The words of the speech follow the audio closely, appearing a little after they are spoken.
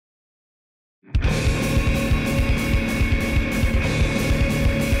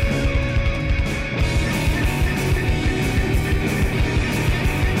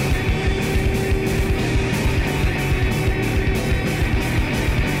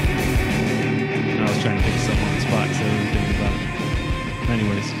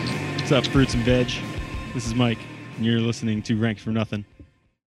What's up, fruits and veg? This is Mike, and you're listening to Ranked for Nothing.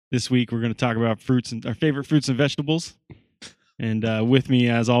 This week, we're going to talk about fruits and our favorite fruits and vegetables. And with me,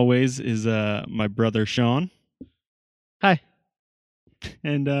 as always, is my brother Sean. Hi.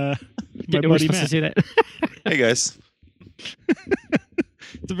 And my We're buddy supposed to Matt. say that. Hey guys.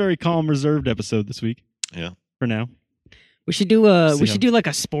 It's a very calm, reserved episode this week. Yeah. For now. We should do See we how- should do like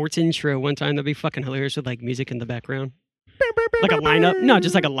a sports intro one time. That'd be fucking hilarious with like music in the background. Like a lineup. No,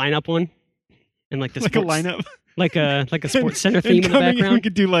 just like a lineup one. And like the Like sports, a lineup. like a Sports Center And theme in the coming in, we background.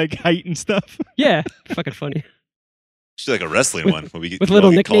 could do like height and stuff. Yeah. Fucking funny. Should do like a wrestling one where we get, With we little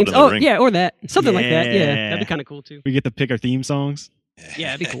all get called nicknames. to the Oh ring. yeah, or that. Something like that. Yeah. Yeah. That'd be kinda cool too. We get to pick our theme songs.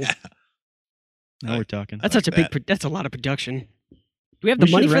 Yeah, that'd be cool. Now we're talking. That's like such a big that. that's a lot of production. Do we have the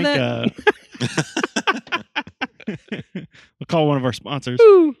We money should for rank, that? We'll call one of our sponsors.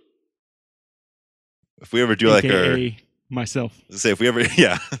 Woo. If we ever do like our AKA myself. if we ever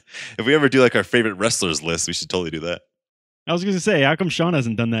if we ever do like our favorite wrestlers list, we should totally do that. I was going to say, how come Sean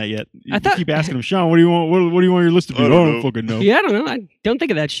hasn't done that yet? You I thought- keep asking him, Sean, what do you want? What do you want your list to be? I I don't don't know. fucking know. Yeah, I don't know. I don't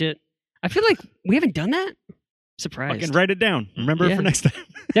think of that shit. I feel like we haven't done that. Surprised. Fucking write it down. Remember it Yeah. for next time.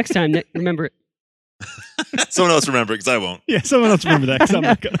 Next time, remember it. Someone else remember because I won't. Yeah, someone else remember that. 'Cause I'm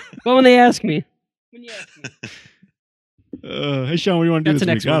not gonna. Well, when they ask me. When you ask me. Hey, Sean, what do you want to do That's this the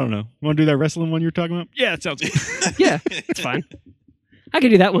next week? I one. don't know. You want to do that wrestling one you were talking about? Yeah, it sounds good. Yeah, it's fine. I could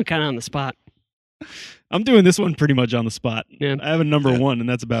do that one kind of on the spot. I'm doing this one pretty much on the spot. Yeah. I have a number Yeah. one, and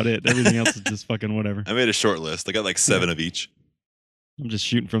that's about it. Everything else is just fucking whatever. I made a short list. I got like 7 of each. I'm just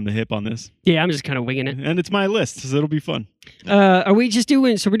shooting from the hip on this. Yeah, I'm just kind of winging it. And it's my list, so it'll be fun. Are we just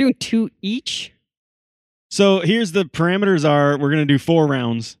doing? So we're doing 2 each. So here's the parameters are, we're going to do 4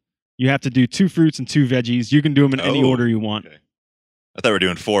 rounds. You have to do 2 fruits and 2 veggies. You can do them in any Oh, order you want. Okay. I thought we were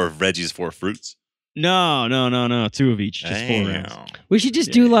doing 4 veggies, 4 fruits. No. 2 of each. Just 4 rounds. Damn. We should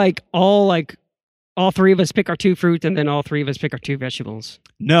just do like all 3 of us pick our 2 fruits, and then all 3 of us pick our 2 vegetables.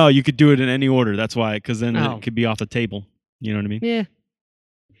 No, you could do it in any order. That's why, because then Oh. it could be off the table. You know what I mean? Yeah.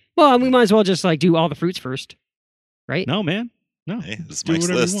 Well, we might as well just like do all the fruits first, right? No, man. No. Hey, this is Do Mike's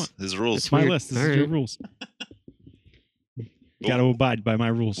whatever you list. want. His rules. It's my weird. list. This All is your right. rules. Got to abide by my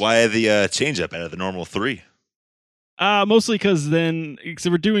rules. Why the change up out of the normal 3? Mostly because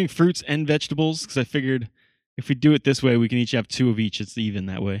we're doing fruits and vegetables. Because I figured if we do it this way, we can each have 2 of each. It's even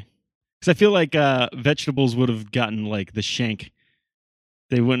that way. Because I feel like vegetables would have gotten like the shank.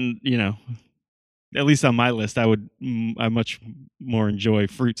 They wouldn't, at least on my list, I much more enjoy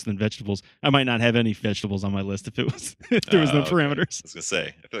fruits than vegetables. I might not have any vegetables on my list if there was no Okay. parameters. I was gonna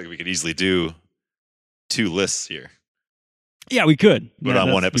say, I feel like we could easily do 2 lists here, Yeah, we could. but Yeah,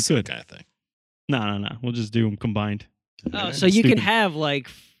 on one we episode could. kind of thing. No. We'll just do them combined. Oh, so you can Stupid. have like.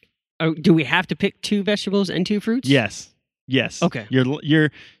 Oh, do we have to pick 2 vegetables and 2 fruits? Yes. Okay.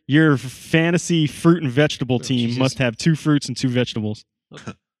 Your fantasy fruit and vegetable team Jesus. must have 2 fruits and 2 vegetables.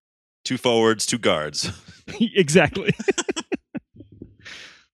 2 forwards, 2 guards. Exactly.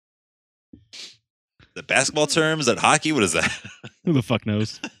 The basketball terms, that hockey, what is that? Who the fuck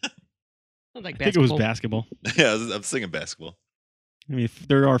knows? Sounds like I think it was basketball. basketball. Yeah, I'm thinking basketball. I mean, if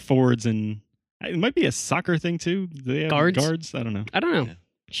there are forwards and it might be a soccer thing too. Do they have Guards? I don't know. I don't know. Yeah.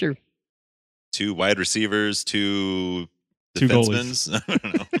 Sure. 2 wide receivers, 2 2 defensemen. I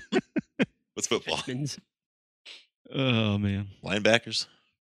don't know. What's football? Freshmans. Oh man. Linebackers?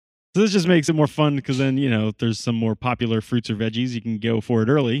 So this just makes it more fun because then if there's some more popular fruits or veggies, you can go for it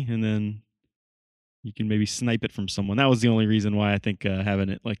early, and then you can maybe snipe it from someone. That was the only reason why I think having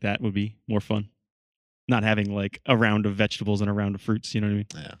it like that would be more fun. Not having like a round of vegetables and a round of fruits. You know what I mean?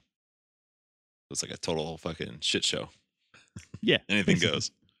 Yeah. It's like a total fucking shit show. Yeah. Anything basically.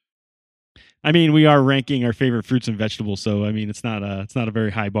 goes. I mean, we are ranking our favorite fruits and vegetables, so I mean, it's not a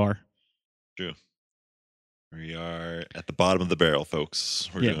very high bar. We are at the bottom of the barrel, folks.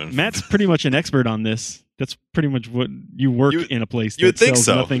 We're Yeah, doing Matt's pretty much an expert on this. That's pretty much what you work You- in a place you that would think sells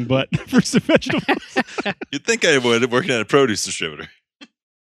so. nothing but fruits and vegetables. You'd think I would, working at a produce distributor.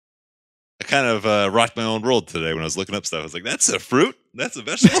 I kind of rocked my own world today when I was looking up stuff. I was like, that's a fruit? That's a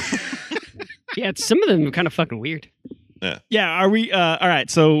vegetable? Yeah, some of them are kind of fucking weird. Yeah, are we? All right,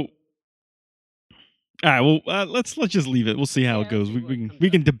 so. All right, well, let's just leave it. We'll see how Yeah, it goes. we'll see what comes We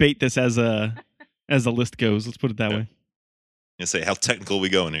up. can debate this as the list goes. Let's put it that Yeah. way. You say, how technical we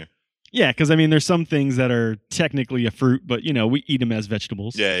going here? Yeah, because I mean, there's some things that are technically a fruit, but we eat them as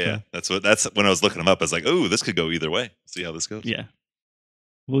vegetables. Yeah. so, That's when I was looking them up. I was like, oh, this could go either way. See how this goes. yeah.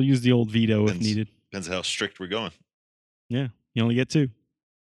 We'll use the old veto if Depends. needed. Depends how strict we're going. Yeah, you only get 2.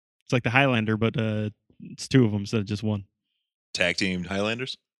 It's like the Highlander, but it's 2 of them instead of just 1. Tag team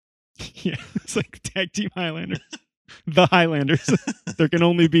Highlanders. Yeah, it's like tag team Highlander. The Highlanders. There can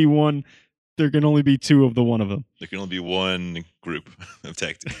only be one. There can only be two of the one of them. There can only be one group of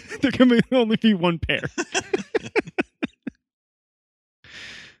tag team. There can only be one pair.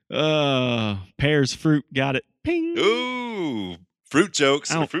 Pears, fruit, got it. Ping. Ooh, fruit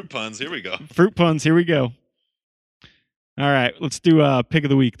jokes Ow. and fruit puns. Here we go. Fruit puns. Here we go. All right, let's do pick of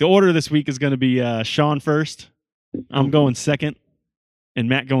the week. The order this week is going to be Sean first. I'm going second, and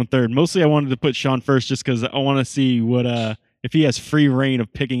Matt going third. Mostly, I wanted to put Sean first just because I want to see what if he has free reign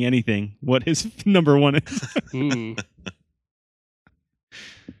of picking anything, what his number one is. Hmm.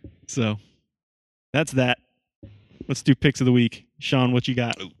 So that's that. Let's do picks of the week. Sean, what you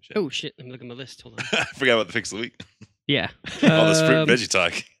got? Oh, shit. Oh shit! Let me look at my list. Hold on. I forgot about the fix of the week. Yeah. All this fruit and veggie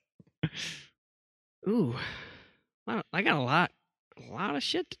talk. Ooh, wow, I got a lot of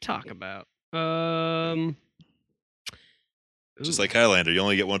shit to talk about. Just ooh, like Highlander, you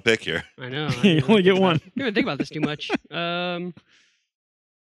only get one pick here. I know. You only get one. You don't think about this too much.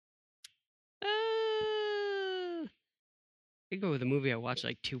 I go with a movie I watched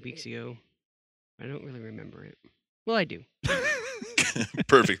like 2 weeks ago. I don't really remember it. Well, I do.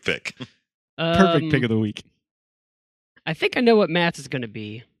 Perfect pick. Perfect pick of the week. I think I know what Matt's is going to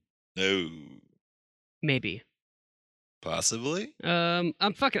be. No, Maybe. possibly. I'm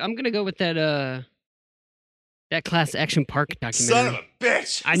gonna go with that Class Action Park Son of documentary. a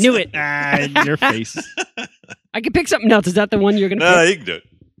bitch! I knew it. Ah, your face. I can pick something else. Is that the one you're gonna No, pick? you can do it.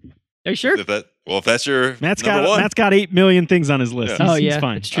 Are you sure? If that's your Matt's number one, got 8 million things on his list. Yeah. He's, Oh, he's yeah,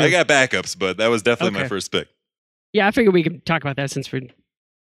 fine. it's true. I got backups, but that was definitely my Okay. first pick. Yeah, I figured we could talk about that since we're.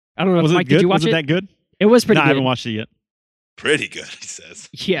 I don't know. Was if it Mike, good? did you watch Was it it? that good? It was pretty No, I good. haven't watched it yet. Pretty good, he says.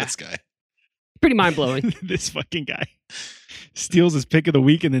 Yeah, This guy. pretty mind blowing. This fucking guy steals his pick of the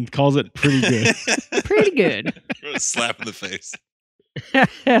week and then calls it pretty good. Pretty good. What a slap in the face.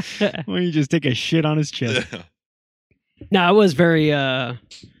 Why don't you just take a shit on his chest? No, it was very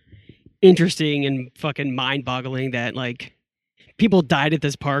interesting and fucking mind boggling that like people died at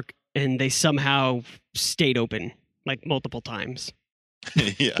this park and they somehow stayed open like multiple times.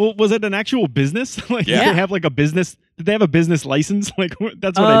 Yeah. Well, was it an actual business? Like, did Yeah. they have like a business? Did they have a business license? Like,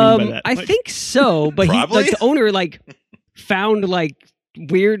 that's what I mean by that. I Like, think so, but Probably. the owner found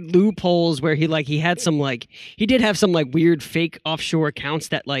weird loopholes where he had some he did have some weird fake offshore accounts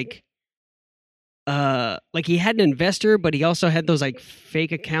that he had an investor, but he also had those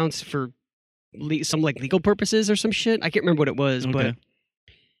fake accounts for some legal purposes or some shit. I can't remember what it was, but Okay.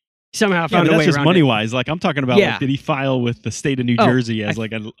 somehow Yeah, found but a that's way just around money it. wise. Like, I'm talking about, Yeah. like, did he file with the state of New Oh, Jersey as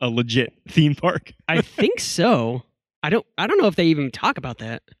like a legit theme park? I think so. I don't know if they even talk about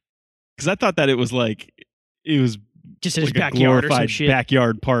that. Because I thought that it was Just in his like a backyard or some glorified shit.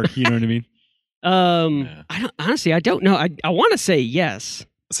 backyard park. You know what I mean? Yeah. I don't know. I want to say yes.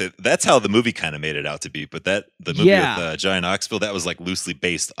 So that's how the movie kind of made it out to be. But the movie Yeah. with Johnny Knoxville, that was loosely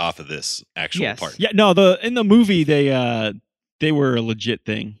based off of this actual Yes. part. Yeah. No. In the movie they were a legit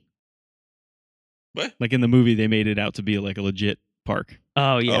thing. What? Like in the movie, they made it out to be like a legit park.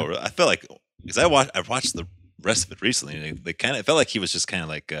 Oh yeah. Oh, really? I feel like because I watched the rest of it recently, and they kind of it felt like he was just kind of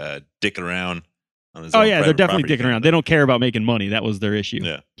dicking around on his Oh own yeah, they're private definitely property dicking kind of around. They don't care about making money. That was their issue.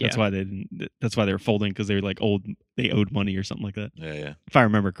 Yeah. That's why they didn't. That's why they were folding because they were like old. They owed money or something like that. thing. Yeah. If I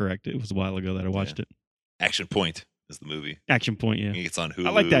remember correct, it was a while ago that I watched it. Action Point is the movie. Action Point. I Yeah, think it's on Hulu. I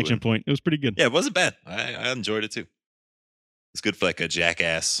liked Action and- Point. It was pretty good. Yeah, it wasn't bad. I enjoyed it too. It's good for like a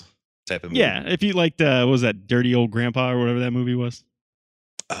jackass type of movie. Yeah, if you liked, what was that Dirty Old Grandpa or whatever that movie was?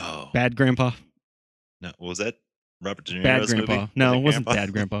 Oh Bad Grandpa. no, what was that? Robert De Niro's Bad Grandpa. movie? No, Was it wasn't Grandpa?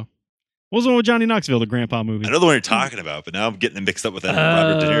 Bad Grandpa. What was the one with Johnny Knoxville, the Grandpa movie? I know the one you're talking about, but now I'm getting it mixed up with that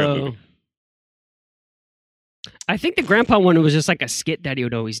Robert De Niro movie. I think the grandpa one was just like a skit that he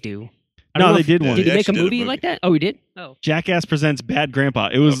would always do. I No, don't know they if- did one. Did he They make a actually did a movie movie. like that? Oh, he did. Oh, Jackass Presents Bad Grandpa.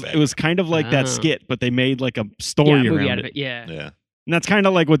 It was Bad it was kind of like that Oh. skit, but they made like a yeah, story movie around out of it. it. Yeah. Yeah. And that's kind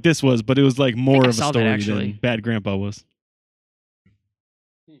of like what this was, but it was like more I of a saw that, story actually. than Bad Grandpa was.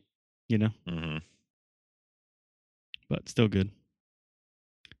 You know, hmm but still good.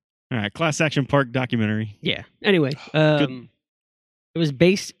 All right, Class Action Park documentary. Yeah. Anyway, Good. it was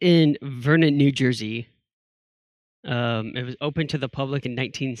based in Vernon, New Jersey. It was open to the public in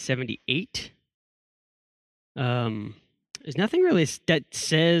 1978. There's nothing really that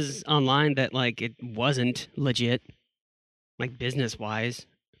says online that like it wasn't legit, like business wise.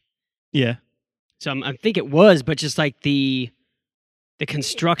 Yeah, So I think it was, but just like the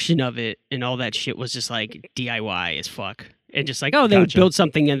construction of it and all that shit was just like DIY as fuck, and just like, oh, they would Gotcha. build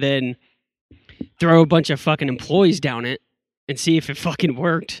something and then throw a bunch of fucking employees down it and see if it fucking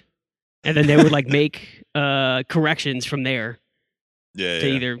worked, and then they would like make corrections from there Yeah. to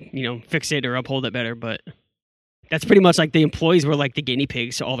yeah. either fix it or uphold it better. But That's pretty much like the employees were like the guinea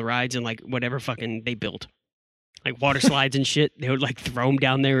pigs to all the rides and like whatever fucking they built. Like water slides and shit. They would like throw them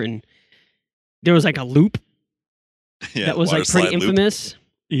down there, and there was like a loop Yeah, that was water like pretty slide loop, infamous.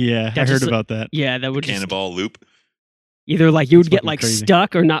 Yeah, I That's heard just- about that. Yeah, that would just cannonball loop. either like you would That's get fucking like crazy.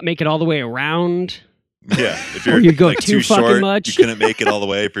 stuck or not make it all the way around. Yeah, if Or you're you'd go like too too fucking short, much. you couldn't make it all the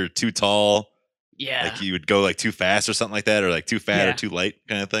way. If you're too tall, Yeah. like you would go like too fast or something like that, or like too fat Yeah. or too light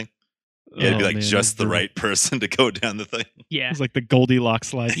kind of thing. Yeah, it'd be Oh, like man, just the that's right person to go down the thing. Yeah. It's like the Goldilocks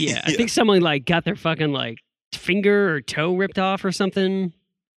slide. Yeah. I Yeah. think someone like got their fucking like finger or toe ripped off or something.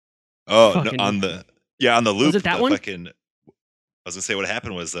 Oh, Fucking- no, on the loop. it that the one? Fucking, I was gonna say what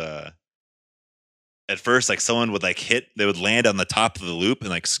happened was at first like someone would like they would land on the top of the loop and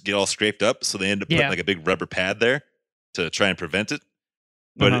like get all scraped up, so they ended up putting Yeah. like a big rubber pad there to try and prevent it.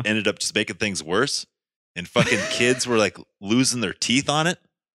 But Uh-huh. it ended up just making things worse. And fucking kids were like losing their teeth on it.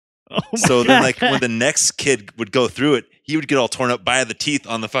 Oh my So God. then, like, when the next kid would go through it, he would get all torn up by the teeth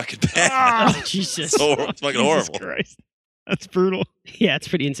on the fucking pad. Oh, Jesus. So it's fucking Jesus horrible. Christ. That's brutal. Yeah, it's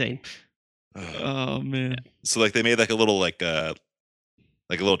pretty insane. Oh man. So like they made like a little a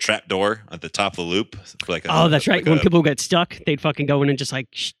little trap door at the top of the loop. For like Oh, that's right. like When a- people get stuck, they'd fucking go in and just like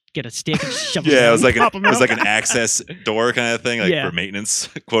get a stick and shove them yeah, it down. was like Pop 'em it was out. like an access door kind of thing, like Yeah. for maintenance,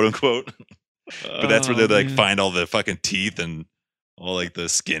 quote unquote. But that's where Oh, they'd like man. find all the fucking teeth and all like the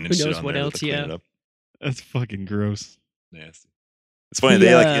skin and Who shit knows on what there else, to clean yeah. it up. That's fucking gross. Nasty. It's funny.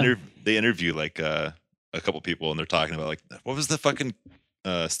 Yeah. They like they interview like a couple people and they're talking about like what was the fucking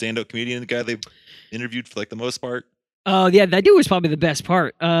stand-up comedian guy they interviewed for like the most part. Oh, yeah, that dude was probably the best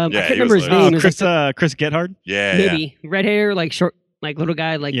part. I Yeah, can't he was remember his hilarious. name. Oh, It was like Chris Gethard. Yeah, maybe red hair, like short, like little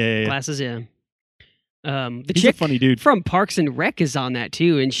guy, like Yeah. glasses. Yeah. The He's a chick funny dude. from Parks and Rec is on that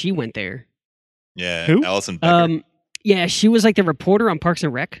too, and she went there. yeah. Who? Allison Becker. Yeah, she was like the reporter on Parks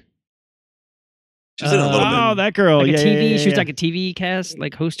and Rec. She's in a little bit. Oh, that girl. Like yeah, a TV. yeah, She was yeah. like a TV cast,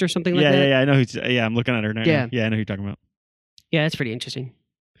 like host or something like yeah, that. yeah. I know who's. Yeah, I'm looking at her now. Yeah. Yeah, I know who you're talking about. Yeah, that's pretty interesting.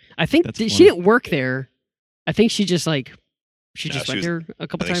 I think That's she funny. didn't work there. I think she just like she No, just she went was- there a I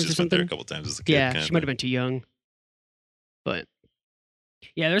couple think she times or just went there a something. couple times as a kid. Yeah, kinda she might have thing. been too young. But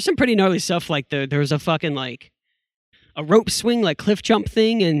yeah, there's some pretty gnarly stuff. Like there was a fucking like a rope swing, like cliff jump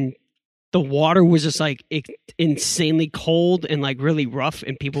thing, and the water was just like insanely cold and like really rough,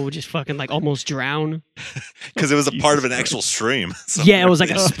 and people would just fucking like almost drown. because it was a part of an Jesus actual stream. So- Yeah, it was like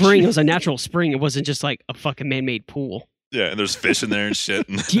a Oh, spring. It was a natural spring. It wasn't just like a fucking man-made pool. yeah, and there's fish in there and shit.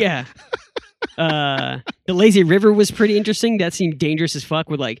 And Yeah. The lazy river was pretty interesting. That seemed dangerous as fuck.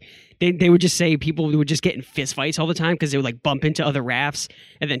 With like they would just say people would just get in fist fights all the time because they would like bump into other rafts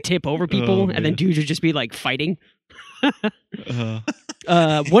and then tip over people, Oh, and then man. dudes would just be like fighting.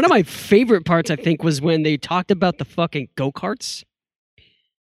 Uh, One of my favorite parts, I think, was when they talked about the fucking go karts.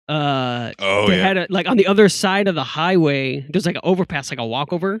 oh They yeah, had a, like on the other side of the highway. There's like an overpass, like a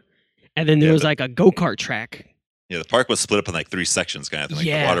walkover, and then there Yeah, was the- like a go kart track. yeah. The park was split up in like 3 sections, kind of thing. Like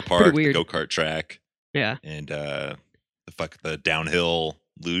Yeah, the water pretty park, the weird. go kart track, Yeah, and the downhill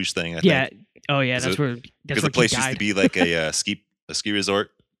luge thing. I yeah. think. Oh yeah, Is that's it- where Because he the place used died. to be like a ski resort.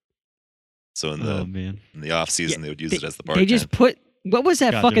 So in oh man. the off season, they would use it as the park. They just put what was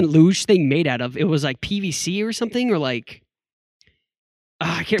that Gotcha. fucking luge thing made out of? It was like PVC or something, or like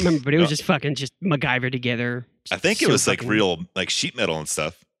I can't remember, but it was No. just fucking just MacGyver together. I think it So was like fucking- real like sheet metal and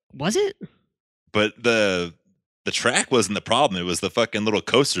stuff. Was it? But the track wasn't the problem. It was the fucking little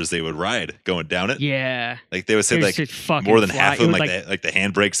coasters they would ride going down it. Yeah. Like they would say It was like just fucking more than fly- half it of them was like the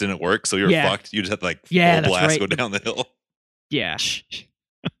handbrakes didn't work, so you're Yeah. fucked. You just have to like Yeah, full that's blast right. go down the hill. Yeah.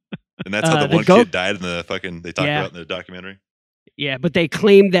 And that's how the The one go- kid died in the fucking they talked Yeah. about in the documentary. Yeah, but they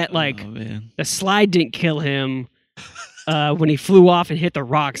claimed that like oh man. the slide didn't kill him. When he flew off and hit the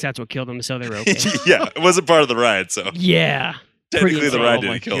rocks, that's what killed him. So they were okay. yeah, it wasn't part of the ride, so Yeah, pretty technically the insane. ride Oh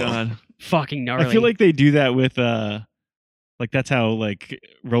my didn't kill him. God. fucking gnarly. I feel like they do that with like that's how like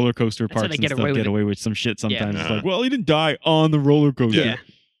roller coaster That's how parks they and get stuff away with get it. away with some shit sometimes. It's Uh-huh. like, well, he didn't die on the roller coaster. yeah.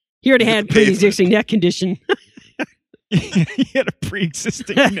 He already had The pavement. pre-existing neck condition. he had a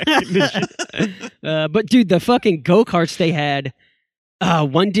pre-existing neck condition. But dude, the fucking go karts they had.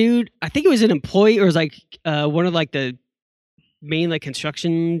 One dude, I think it was an employee or it was like one of like the main like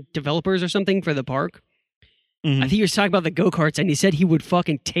construction developers or something for the park. Mhm. I think he was talking about the go karts, and he said he would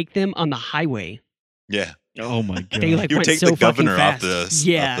fucking take them on the highway. Yeah, Oh my god. They like you would went take so the governor fucking off fast.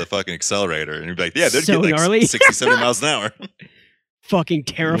 the Yeah. off the fucking accelerator, and you'd be like, yeah, they'd So get like gnarly. 60, 70 miles an hour. Fucking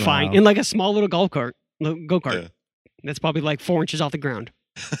terrifying Wow. in like a small little go kart. Yeah. That's probably like 4 inches off the ground.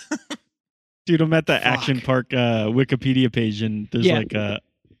 Dude, I'm at the Fuck. Action Park Wikipedia page, and there's Yeah. like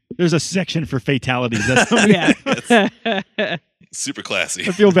there's a section for fatalities. That's how many- Yeah. Super classy.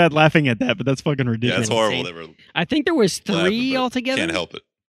 I feel bad laughing at that, but that's fucking Yeah, ridiculous. it's horrible. insane. That we're I think there was laughing, three but altogether. Can't help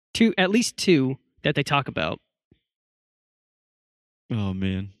it. At least two that they talk about. Oh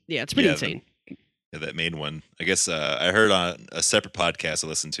man. Yeah, it's pretty Yeah, insane. Yeah, that main one. I guess I heard on a separate podcast I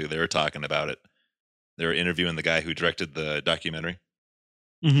listened to. They were talking about it. They were interviewing the guy who directed the documentary,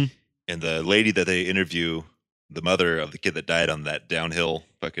 Mhm. and the lady that they interview, the mother of the kid that died on that downhill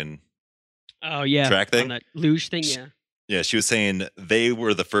fucking Oh yeah, track thing? on that luge thing. Yeah, yeah. She was saying they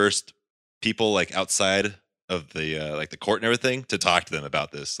were the first people like outside of the like the court and everything to talk to them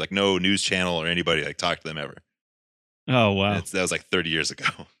about this. Like no news channel or anybody like talked to them ever. Oh wow. That was like 30 years ago.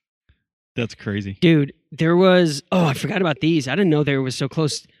 That's crazy. dude, there was. Oh, I forgot about these. I didn't know there was so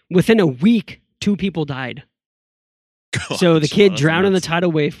close. Within a week, 2 people died. So the Gosh. kid that's drowned in the nuts.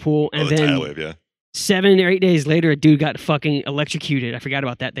 tidal wave pool, Oh, and the then tidal wave, yeah. 7 or 8 days later, a dude got fucking electrocuted. I forgot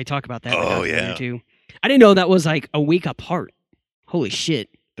about that. They talk about that. in the Oh, documentary, yeah. too. I didn't know that was like a week apart. Holy shit!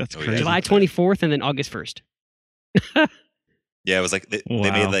 That's Oh, yeah. crazy. July 24th and then August 1st. Yeah, it was like they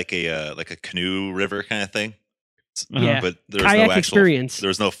Wow. made like a canoe river kind of thing. Yeah. But there was Kayak no actual experience. there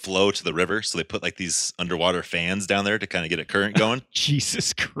was no flow to the river, so they put like these underwater fans down there to kind of get a current going.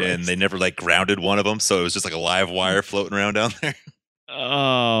 Jesus Christ. And they never like grounded one of them, so it was just like a live wire floating around down there.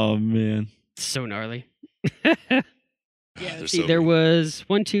 Oh man. So gnarly. They're See, so there mean. was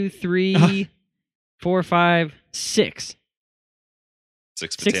 1, 2, 3, 4, 5, 6.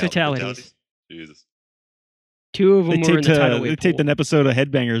 six fatalities. Jesus. 2 of They them were in taped, the tidal they wave taped pool. an episode of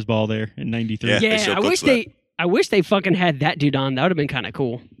Headbangers Ball there in '93. Yeah. they Yeah, showed I clips wish of I wish they fucking had that dude on. That would have been kind of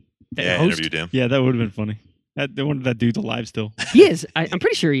cool. That Yeah, I host. interviewed him. Yeah, that would have been funny. They wonder if that dude's alive still. He is. I'm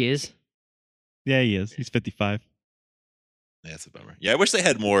pretty sure he is. Yeah, he is. He's 55. Yeah, that's a bummer. Yeah, I wish they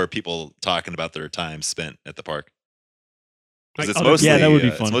had more people talking about their time spent at the park. 'Cause Like it's other mostly, Yeah, that would be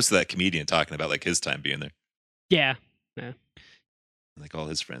It's fun. mostly that comedian talking about like his time being there, Yeah. like all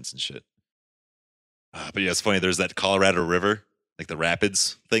his friends and shit. But yeah, it's funny. There's that Colorado River, like the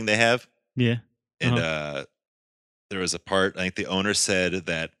rapids thing they have, Yeah. and there was a part. I think the owner said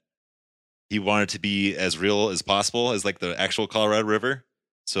that he wanted to be as real as possible as like the actual Colorado River.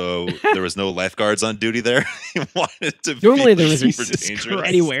 So there was no lifeguards on duty there. He wanted to Normally be there isn't. super Jesus dangerous. Christ.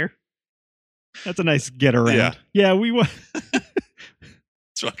 Anywhere. That's a nice get around. Yeah. Yeah, we went.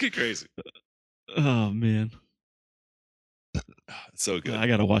 It's fucking crazy. Oh man. It's so good. I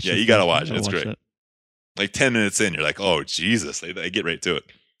gotta watch. Yeah, this you gotta thing. I watch it. It's great. that. Like 10 minutes in, you're like, oh Jesus! They get right to it.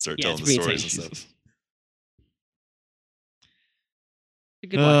 Start Yeah, telling it's the pretty stories insane. and stuff.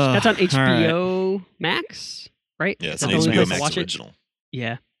 Good watch. That's on all right. HBO Max, right? Yeah, Is it's that an the only HBO place to Max watch it? original.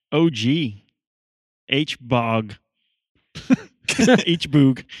 Yeah. OG. H Bog. H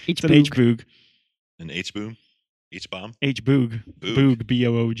Boog. It's an H Boog. An H boom, H bomb. H Boog. Boog. Boog.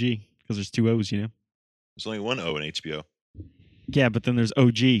 B-O-O-G. Because there's 2 O's, you know. There's only one O in HBO. Yeah, but then there's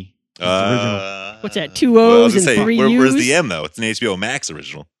OG. It's original. What's that, 2 well, I was O's gonna and say, 3 where's U's? the M though? It's an HBO Max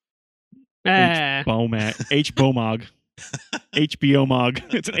original. Ah, Bomag. H Bomog. HBO Mog.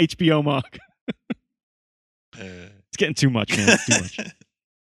 It's an HBO Mog. It's getting too much, man. It's too much.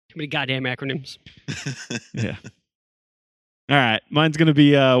 too many goddamn acronyms. Yeah. All right. Mine's going to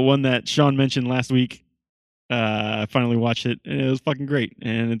be one that Sean mentioned last week. I finally watched it, and it was fucking great.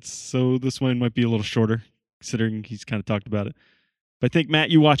 And this one might be a little shorter, considering he's kind of talked about it. But I think,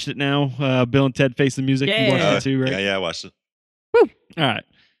 Matt, you watched it now. Bill and Ted Face the Music. You watched Yeah. it too, right? Yeah, I watched it. All right.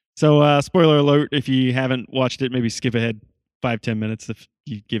 So, spoiler alert, if you haven't watched it, maybe skip ahead 5-10 minutes if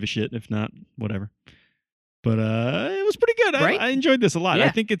you give a shit. If not, whatever. But it was pretty good. Right? I enjoyed this a lot. Yeah. I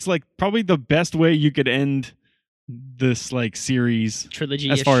think it's like probably the best way you could end this like series Trilogy.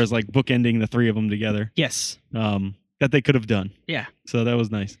 as far as like bookending the 3 of them together Yes. that they could have done. Yeah. So that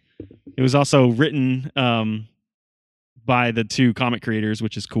was nice. It was also written by the 2 comic creators,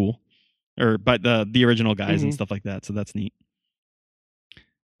 which is cool, or by the original guys and Mhm. stuff like that. So that's neat.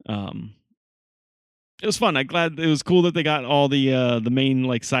 It was fun. I'm glad it was cool that they got all the main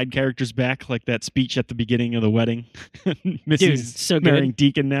like side characters back, like that speech at the beginning of the wedding. Missy's so good. marrying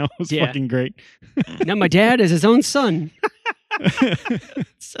Deacon now was Yeah. fucking great. Now my dad is his own son.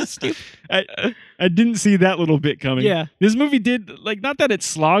 So stupid. I didn't see that little bit coming. Yeah. This movie did, like, not that it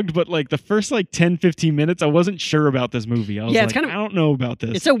slogged, but like the first like 10-15 minutes, I wasn't sure about this movie. I was Yeah, like, it's kind of- I don't know about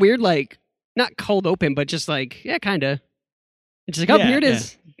this. It's a weird, like, not cold open, but just like, yeah, kind of. It's just like, oh, Yeah, here it yeah.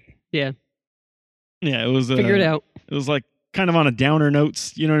 is. Yeah. Yeah, it was Figure it out. It was like kind of on a downer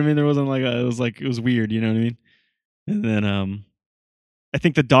notes, you know what I mean? There wasn't like it was weird, you know what I mean? And then I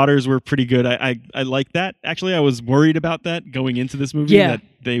think the daughters were pretty good. I like that. Actually, I was worried about that going into this movie, Yeah. that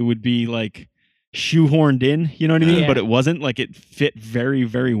they would be like shoehorned in, you know what I mean? Yeah. But it wasn't. Like it fit very,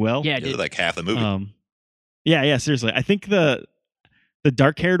 very well. Yeah, Yeah, dude. like half the movie. Yeah, seriously. I think the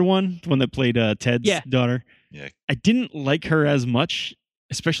dark-haired one, the one that played Ted's Yeah. daughter. Yeah. I didn't like her as much,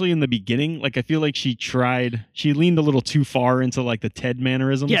 especially in the beginning. Like I feel like she leaned a little too far into like the Ted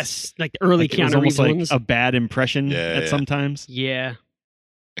mannerisms. Yes, like the early Like, it was Keanu almost Reeves like ones. a bad impression Yeah, at yeah. some times. Yeah,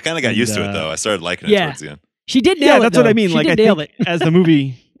 I kind of got And, used to it though. I started liking it yeah. towards the end. she did nail Yeah, it. that's what I though. mean. She Like did I nail think it. as the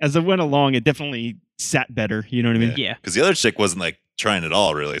movie as it went along, it definitely sat better. You know what I memean? Yeah, Because the other chick wasn't like trying at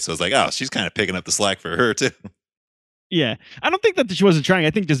all, really. So I was like, oh, she's kind of picking up the slack for her too. Yeah. I don't think that she wasn't trying.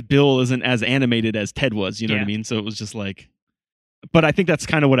 I think just Bill isn't as animated as Ted was. You know what I Yeah. mean? So it was just like. But I think that's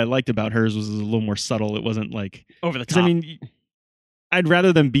kind of what I liked about hers was it was a little more subtle. It wasn't like over the because top. I mean, I'd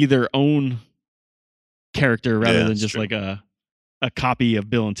rather them be their own character rather Yeah, than that's just true. like a copy of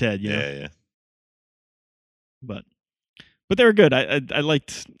Bill and Ted. You know? Yeah, yeah. But they were good. I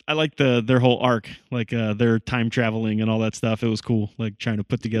liked their whole arc, like their time traveling and all that stuff. It was cool, like trying to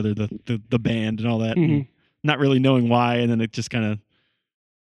put together the band and all that, and Mhm. not really knowing why, and then it just kind of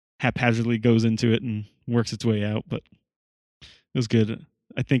haphazardly goes into it and works its way out. But it was good.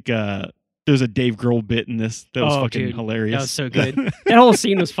 I think there's a Dave Grohl bit in this that was Oh, fucking dude. hilarious. That was so good. That whole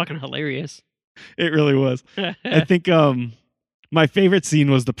scene was fucking hilarious. It really was. I think my favorite scene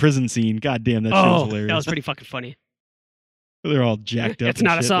was the prison scene. God damn, that shit was Oh, hilarious. that was pretty fucking funny. They're all jacked up. It's and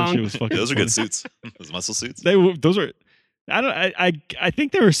not a shit. That song. shit was fucking Those are funny. good suits. Those muscle suits. Those are. I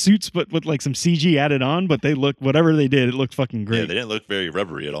think they were suits, but with like some CG added on. But they looked whatever they did. It looked fucking Yeah, great. they didn't look very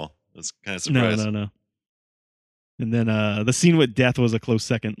rubbery at all. I was kind of no, surprised. no. And then the scene with Death was a close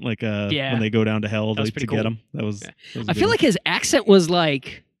second. Like Yeah. when they go down to hell That was to pretty get cool. him. That was. Yeah. That was a I good feel one. like his accent was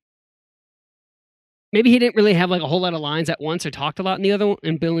like maybe he didn't really have like a whole lot of lines at once or talked a lot in the other one,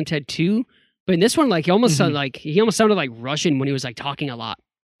 in Bill and Ted 2. But in this one, like he almost sounded like Russian when he was like talking a lot.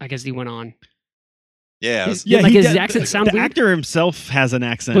 I guess he went on. Yeah, I was- Yeah, like he his did- accent the, sound the weird? actor himself has an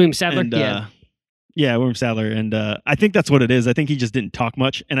accent. William Sadler, and, yeah. Yeah, William Sadler, and I think that's what it is. I think he just didn't talk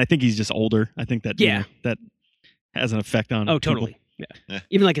much, and I think he's just older. I think that Yeah. that has an effect on. Oh, people. totally. Yeah. Yeah.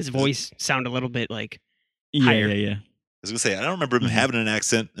 Even like his voice sounded a little bit like Yeah, higher. yeah. I was gonna say I don't remember him Mhm. having an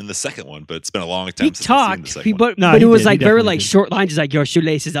accent in the second one, but it's been a long time he since I've seen the talked, second one. but No, but he it was did. He like very definitely like did. short lines, just like your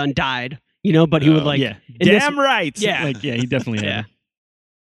shoelace is untied, you know. But he would Oh, like Yeah, in this- damn right. Yeah. Like yeah, he definitely Yeah. had.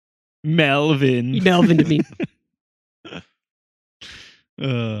 Melvin. he Melvin to me.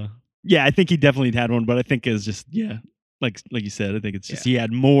 Yeah, I think he definitely had one, but I think it's just like you said, I think it's just he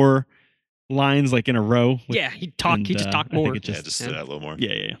had more lines like in a row. Yeah, he talked. and, He just talked I think more. it Yeah, just stood out a little more.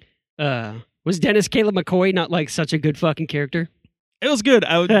 yeah. Was Dennis Caleb McCoy not like such a good fucking character? It was good.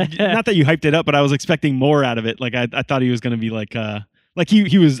 Not that you hyped it up, but I was expecting more out of it. Like I thought he was going to be like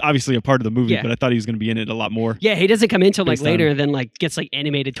he was obviously a part of the movie, Yeah. but I thought he was going to be in it a lot more. Yeah, he doesn't come in till like Based later, on- and then like gets like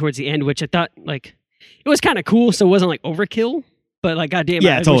animated towards the end, which I thought like it was kind of cool. So it wasn't like overkill, but like goddamn,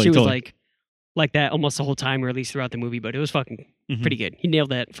 Yeah, I totally, wish it was totally. like that almost the whole time, or at least throughout the movie. But it was fucking Mhm. pretty good. He nailed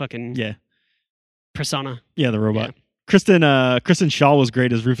that fucking Yeah, persona. yeah, the robot. Kristen Shaw was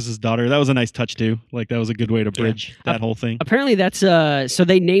great as Rufus's daughter. That was a nice touch too. Like that was a good way to bridge that whole thing. Apparently, that's so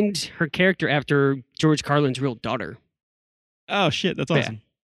they named her character after George Carlin's real daughter. Oh shit, that's Yeah. awesome.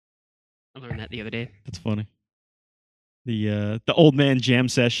 I learned that the other day. That's funny. The old man jam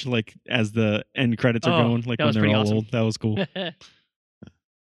sesh like as the end credits are Oh, going, like that when was they're pretty all awesome. old. That was cool.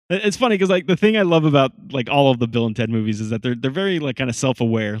 It's funny because like the thing I love about like all of the Bill and Ted movies is that they're very like kind of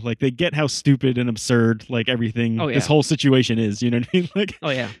self-aware. Like they get how stupid and absurd like everything Oh, yeah. this whole situation is. You know what I mean? Like Oh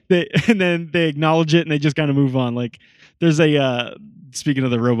yeah, and then they acknowledge it and they just kind of move on. Like there's a speaking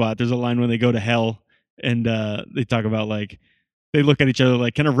of the robot, there's a line when they go to hell and they talk about like they look at each other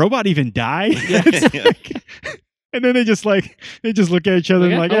like, can a robot even die? Yeah. It's like- and then they just look at each other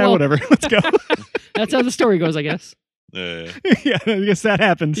and Okay, like, oh, yeah, well." whatever, let's go. that's how the story goes, I guess. Yeah. Yeah, I guess that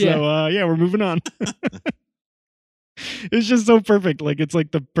happened. Yeah. So yeah, we're moving on. It's just so perfect. Like it's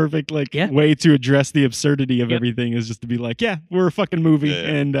like the perfect like Yeah. way to address the absurdity of Yep. everything is just to be like, yeah, we're a fucking movie, Yeah.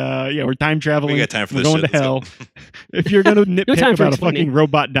 and yeah, we're time traveling. We got time for we're this going shit. to Let's go. hell. If you're gonna nitpick time for about a explaining. fucking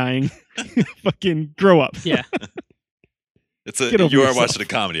robot dying, fucking grow up. Yeah. It's a Get over you are yourself. watching a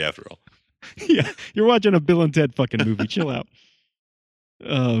comedy after all. Yeah, you're watching a Bill and Ted fucking movie. Chill out.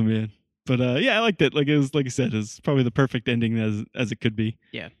 Oh man, but yeah, I liked it. Like it was, like I said, it's probably the perfect ending as it could be.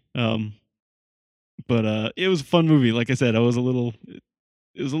 Yeah. But it was a fun movie. Like I said, it was a little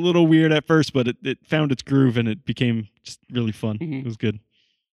weird at first, but it found its groove and it became just really fun. Mhm. It was good.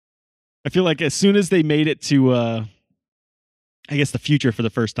 I feel like as soon as they made it to, I guess the future for the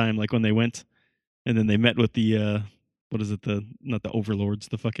first time, like when they went, and then they met with the what is it? Not the overlords,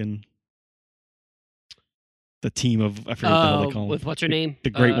 the fucking the team of I forget what the hell they call them. With what's her name?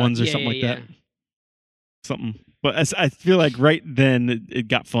 The Great Ones or yeah, something like yeah, that. Something. But I feel like right then it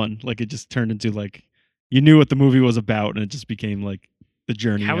got fun. Like it just turned into like you knew what the movie was about, and it just became like the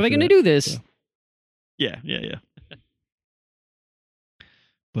journey. How are they after going to that. do this? So, yeah.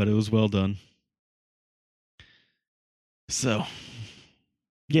 But it was well done. So,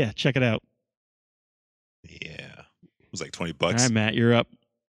 yeah, check it out. Yeah. It was like $20. All right, Matt, you're up.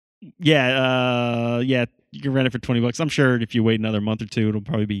 Yeah, you can rent it for $20. I'm sure if you wait another month or two, it'll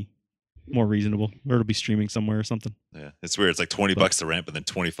probably be more reasonable, or it'll be streaming somewhere or something. Yeah. It's weird. It's like $20 to rent, but then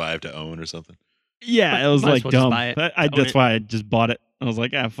 25 to own or something. Yeah, it was Might as like well just dumb. buy it. That's Own it. why I just bought it. I was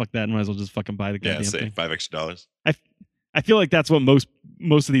like, fuck that. Might as well just fucking buy the Yeah, goddamn say thing. $5 extra. I feel like that's what most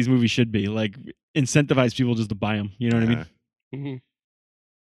of these movies should be. Like, incentivize people just to buy them. You know what I mean? Mhm.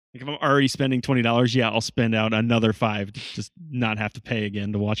 Like if I'm already spending $20, yeah, I'll spend out another $5 to just not have to pay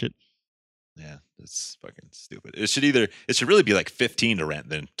again to watch it. Yeah, that's fucking stupid. It should really be like 15 to rent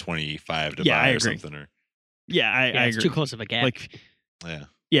than 25 to Yeah, buy I or agree. something. Or Yeah, I Yeah, it's agree. too close of a gap. Like, yeah,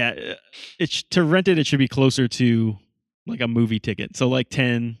 yeah, to rent it, it should be closer to like a movie ticket. So like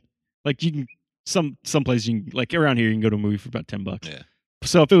 10, like you can some places you can, like around here you can go to a movie for about $10. Yeah.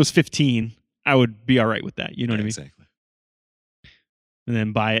 So if it was 15, I would be all right with that. You know what I mean? Exactly. And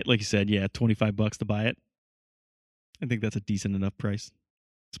then buy it, like you said, yeah, $25 to buy it. I think that's a decent enough price,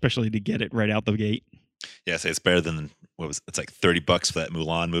 especially to get it right out the gate. Yeah, say it's better than it's like $30 for that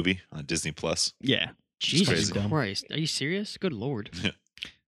Mulan movie on Disney Plus. Yeah, Jesus crazy. Christ. Are you serious? Good Lord.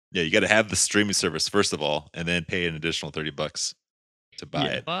 Yeah, you got to have the streaming service first of all, and then pay an additional $30 to buy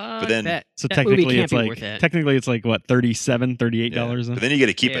Yeah. it. But then- So that movie technically, can't it's be like worth that. what $37, $38. Yeah. But then you get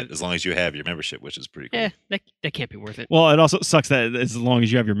to keep Yeah. it as long as you have your membership, which is pretty cool. Yeah, that can't be worth it. Well, it also sucks that as long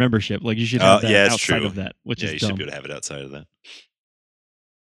as you have your membership, like you should have that yeah, it's outside true. of that, which Yeah, is you dumb. should be able to have it outside of that.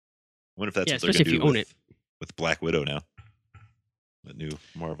 I wonder if that's Yeah, what they're especially going to if do you own with Black Widow now. The new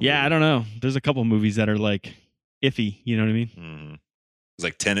Marvel. Yeah, movie. I don't know. There's a couple movies that are like iffy. You know what I mean? Mhm. It's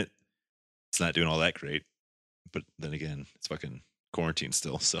like Tenet. It's not doing all that great, but then again, it's fucking quarantine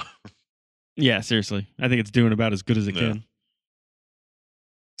still. So Yeah, seriously. I think it's doing about as good as it Yeah. can.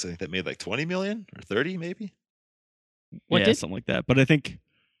 I think that made like 20 million or 30 maybe. What yeah, did? something like that. But I think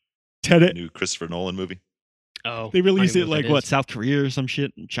Tenet, New Christopher Nolan movie. Oh, they released I it don't even know like what that South Korea or some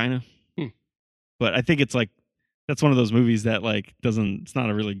shit in China. Hmm. But I think it's like that's one of those movies that like doesn't. It's not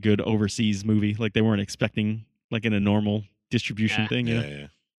a really good overseas movie. Like they weren't expecting like in a normal distribution Yeah. thing. You know? Yeah.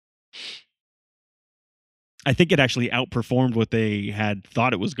 I think it actually outperformed what they had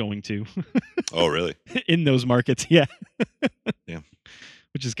thought it was going to Oh, really? in those markets. Yeah. Yeah.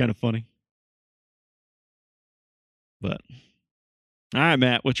 Which is kind of funny. But all right,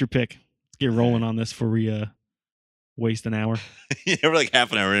 Matt, what's your pick? Let's get rolling on this before we waste an hour. Yeah, we're like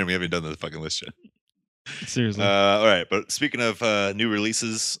half an hour in. We haven't done the fucking list yet. Seriously. All right, but speaking of new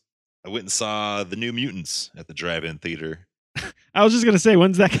releases, I went and saw The New Mutants at the drive-in theater. I was just gonna say,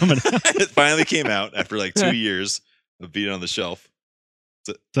 when's that coming out? It finally came out after like 2 years of being on the shelf.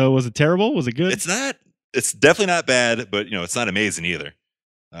 So was it terrible? Was it good? It's not. It's definitely not bad, but it's not amazing either.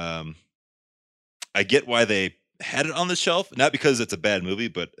 I get why they had it on the shelf, not because it's a bad movie,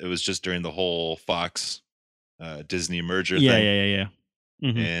 but it was just during the whole Fox Disney merger yeah, thing. yeah.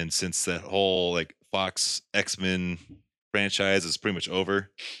 Mhm. And since that whole like Fox X-Men franchise is pretty much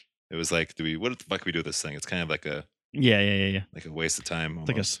over, it was like, what the fuck do we do with this thing? It's kind of like a Yeah. like a waste of time. It's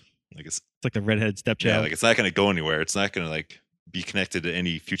like Almost. It's It's like the redhead stepchild. yeah, like it's not going to go anywhere. It's not going to like be connected to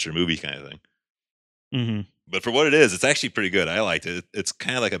any future movie kind of thing. Mm-hmm. But for what it is, it's actually pretty good. I liked it. It's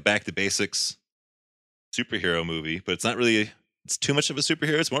kind of like a back to basics superhero movie, but it's not really. It's too much of a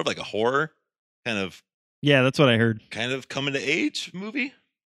superhero. It's more of like a horror Yeah, that's what I heard. kind of coming to age movie.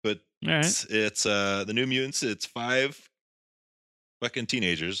 But All right. it's the New Mutants. It's 5 fucking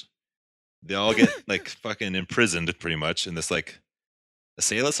teenagers. They all get like fucking imprisoned pretty much in this like a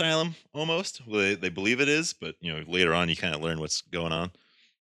sale asylum almost. Well, they believe it is, but later on you kind of learn what's going on.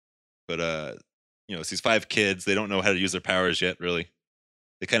 But it's these 5 kids. They don't know how to use their powers yet. Really,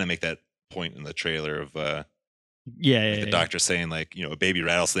 they kind of make that point in the trailer of Yeah. the doctor saying like a baby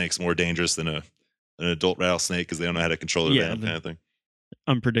rattlesnake's more dangerous than an adult rattlesnake because they don't know how to control their venom kind of thing.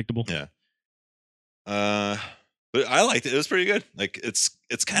 Unpredictable. Yeah. But I liked it. It was pretty good. Like it's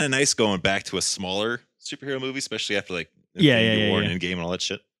kind of nice going back to a smaller superhero movie, especially after like Infinity War and Endgame and all that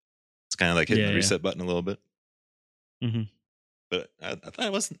shit. It's kind of like hitting the reset button a little bit. Mm-hmm. But I thought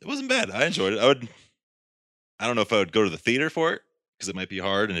it wasn't bad. I enjoyed it. I don't know if I would go to the theater for it because it might be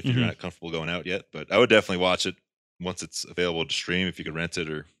hard, and if you're not comfortable going out yet. But I would definitely watch it once it's available to stream if you could rent it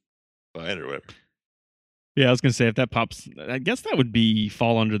or buy it or whatever. Yeah, I was gonna say if that pops, I guess that would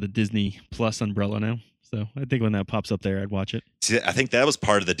fall under the Disney Plus umbrella now. So I think when that pops up there, I'd watch it. See, I think that was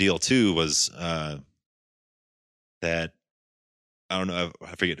part of the deal too. Was that I don't know,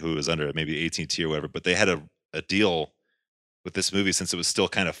 I forget who it was under, maybe AT&T or whatever, but they had a deal with this movie, since it was still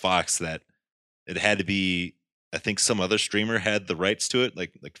kind of Fox, that it had to be. I think some other streamer had the rights to it,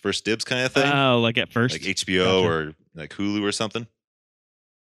 like first dibs kind of thing, Oh, like at first. like HBO Gotcha. or like Hulu or something.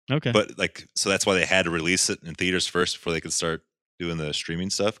 Okay. But like, so that's why they had to release it in theaters first before they could start doing the streaming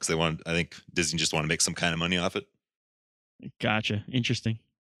stuff, because they wanted. I think Disney just wanted to make some kind of money off it. Gotcha. Interesting.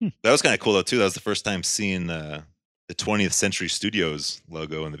 That was kind of cool though too. That was the first time seeing the 20th Century Studios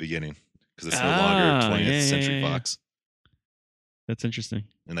logo in the beginning, because it's no longer 20th Century yeah. Fox. That's interesting.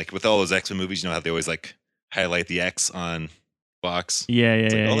 And like with all those X-Men movies, you know how they always like highlight the X on Fox. Yeah,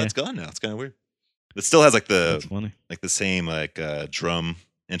 It's like, yeah. that's gone now. It's kind of weird. It still has like That's the funny. same like drum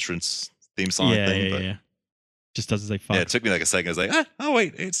entrance theme song Yeah, thing. yeah, But yeah. Just doesn't say Fox. yeah, it took me like a second. I was like, oh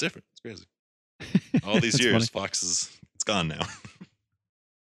wait, hey, it's different. It's crazy. All these That's years, funny. Fox it's gone now.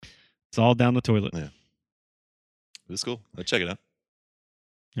 It's all down the toilet. Yeah. It was cool. I'll check it out.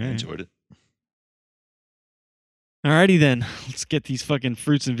 I All right. enjoyed it. Alrighty then. Let's get these fucking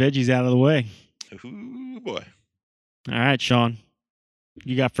fruits and veggies out of the way. Ooh boy. All right, Sean.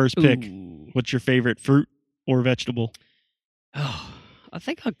 You got first pick. Ooh. What's your favorite fruit or vegetable? Oh, I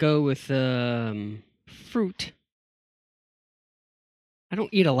think I'll go with fruit. I don't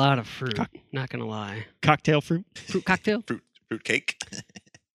eat a lot of fruit. Not gonna lie. Cocktail fruit? Fruit cocktail. Fruit cake.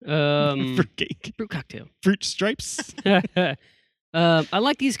 Fruit cake. Fruit cocktail. Fruit stripes? I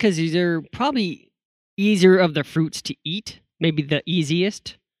like these because they're probably easier of the fruits to eat. Maybe the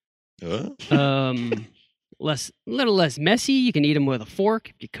easiest. Little less messy. You can eat them with a fork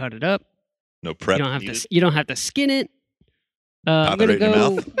if you cut it up. No prep. You don't have needed. to. You don't have to skin it. I'm Pop it gonna right in your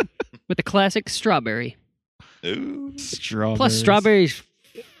go mouth. with the classic strawberry. Ooh. Strawberries. Plus, strawberries,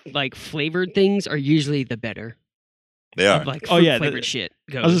 like flavored things, are usually the better. They are. Of, like Oh, fruit yeah, flavored shit.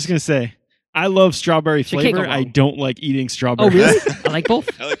 I was just going to say, I love strawberry So you can't go flavor. I wrong. don't like eating Oh, strawberries. really? I like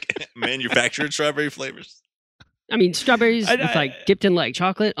both. I like manufactured strawberry flavors. I mean, strawberries I- with like dipped in like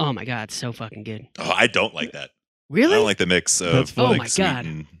chocolate. Oh my god, so fucking good. Oh, I don't like that. Really? I don't like the mix of That's funny. like Oh my sweet God.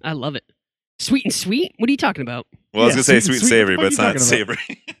 and I love it. Sweet and sweet? What are you talking about? well, I was Yeah, gonna say sweet sweet and and sweet. savory, What but are it's you not talking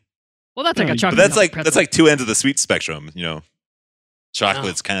savory. Well, that's like No, a but chocolate. But that's like pretzel. two ends of the sweet spectrum. You know,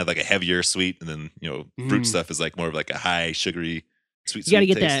 chocolate's kind of like a heavier sweet, and then fruit Mm. stuff is like more of like a high sugary sweet. You got to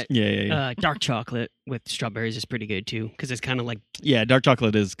sweet get taste. that Yeah. dark chocolate with strawberries is pretty good too because it's kind of like Yeah, dark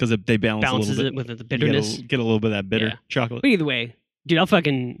chocolate is because they balance balances a it little bit. with the You bitterness. get a little bit of that bitter Yeah. chocolate. But either way, dude,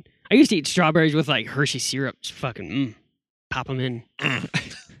 I used to eat strawberries with like Hershey syrup. Just fucking pop them in,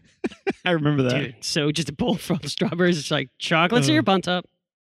 I remember that. dude. So just a bowl full of strawberries. It's like chocolate Oh. syrup on top.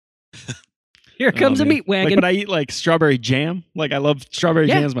 Here comes a man. meat wagon. But I eat like strawberry jam. Like I love strawberry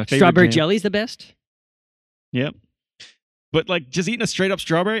yeah, jam is my favorite. strawberry jam. jelly's the best. Yep. But like just eating a straight up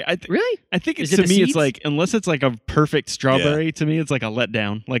strawberry, Really? I think Is it's, it to the me it's seeds? like unless it's like a perfect strawberry, to me it's like a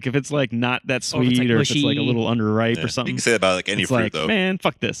letdown. Like if it's like not that Or if it's, sweet like, or if it's like a mushy. little underripe Yeah. or something. You can say that about like any it's fruit like, though. man,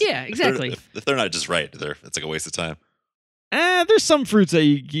 fuck this. Yeah, If they're- exactly. If they're not just right, it's like a waste of time. There's some fruits that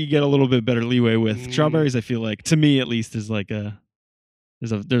you get a little bit better leeway with. Mm. Strawberries, I feel like, to me at least, is like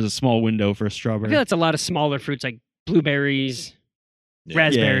there's a small window for a I strawberry. feel that's a lot of smaller fruits like blueberries. Yeah.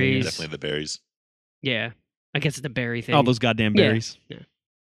 Raspberries. Definitely the berries. Yeah, I guess it's the berry thing. All those goddamn Yeah, berries. yeah.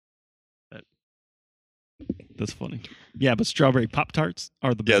 That's funny. Yeah, but strawberry Pop Tarts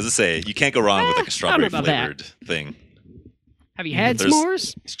are the Yeah, as I best. say, you can't go wrong with like a I strawberry don't know about that. flavored thing. Have you had There's-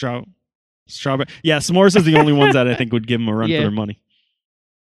 s'mores? Strawberry. Yeah, s'mores is the only ones that I think would give them a run Yeah. for their money.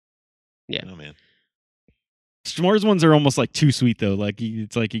 Yeah. Oh man. S'mores ones are almost like too sweet though. Like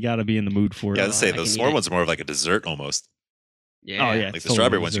it's like you got to be in the mood for it. Yeah, as I say, I those can eat s'more it. ones are more of like a dessert almost. Yeah. Oh yeah, Like it's the totally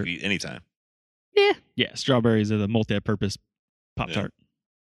strawberry a ones you dessert. can eat anytime. Yeah, strawberries are the multi-purpose Pop Yeah. Tart.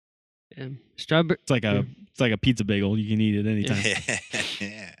 Strawberry. It's like a pizza bagel. You can eat it anytime.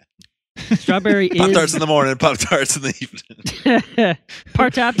 Yeah. Strawberry Pop is tarts in the morning, Pop tarts in the evening.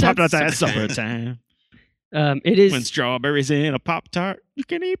 Part top Pop Tarts top. at supper time. It is When strawberries in a Pop Tart, you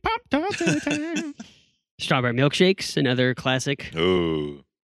can eat Pop Tarts anytime. strawberry milkshakes, another classic. Oh,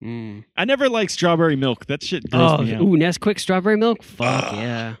 Mm. I never liked strawberry milk. That shit grossed Oh, me out. ooh, Nesquik strawberry milk. Fuck Ah.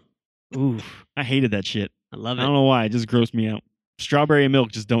 yeah. Ooh, I hated that shit. I love I it. don't know why. It just grossed me out. Strawberry and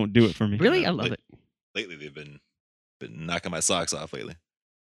milk just don't do it for me. Really, Yeah, I love like- it. lately they've been knocking my socks off lately.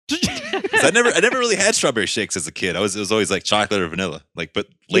 'Cause I never really had strawberry shakes as a kid. It was always like chocolate or vanilla. Like, but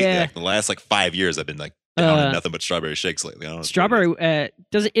lately, Yeah. like the last like 5 years, I've been like down Uh, in nothing but strawberry shakes lately. I don't know. Strawberry.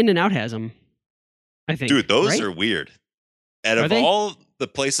 Does it In and Out has them? I think. Dude, those right? are weird. Out Are of they? all the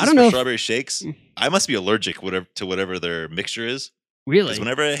places I don't for know if- strawberry shakes, I must be allergic to whatever their mixture is. really. Because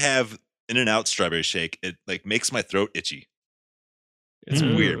whenever I have In and Out strawberry shake, it like makes my throat itchy. It's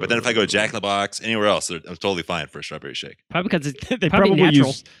Mm. weird. But then if I go Jack in the Box, anywhere else, I'm totally fine for a strawberry shake. Probably because it's they Probably probably natural.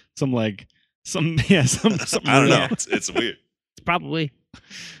 use some something I don't know. yeah. It's weird. Probably.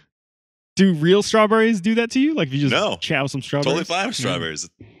 Do real strawberries do that to you? Like if you just No. chow some strawberries? Totally fine with strawberries.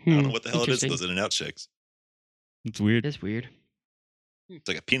 I don't know what the hell it is. Interesting. Those In-N-Out shakes. It's weird. That's weird. It's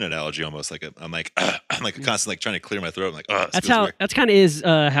like a peanut allergy almost. I'm like constantly trying to clear my throat. I'm like, oh, That's how. That's kind of is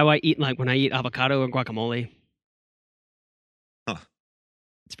how I eat. Like when I eat avocado or guacamole. Huh.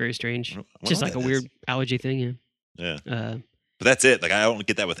 It's very strange. I wonder It's just what like a that weird is. allergy thing. Yeah, Yeah. but that's it. Like I don't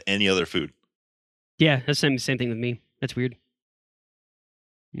get that with any other food. Yeah. That's the same thing with me. That's weird.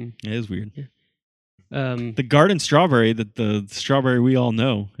 It is weird. The The garden strawberry, the strawberry we all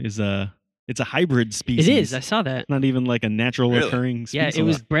know, is it's a hybrid species. It is. I saw that. Not even like a natural Really? occurring species. Yeah, it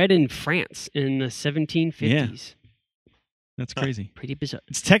was bred in France in the 1750s. That's crazy. Pretty bizarre.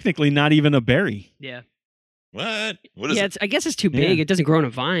 It's technically not even a berry. Yeah. What? What is Yeah, it? I guess it's too big. Yeah. It doesn't grow on a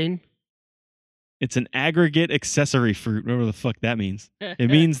vine. It's an aggregate accessory fruit, whatever the fuck that means. It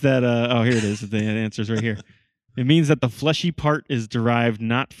means that oh, here it is. The answer's right here. It means that the fleshy part is derived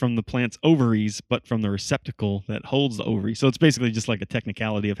not from the plant's ovaries, but from the receptacle that holds the ovary. So it's basically just like a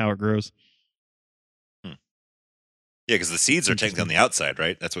technicality of how it grows. Yeah, because the seeds are technically on the outside,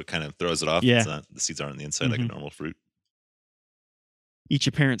 right? That's what kind of throws it off. Yeah. It's not, the seeds aren't on the inside like a Mhm. normal fruit. Each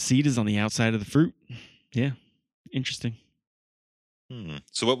apparent seed is on the outside of the fruit. Yeah, interesting.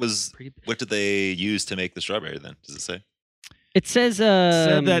 So Pretty. what did they use to make the strawberry then? Does it say? It says.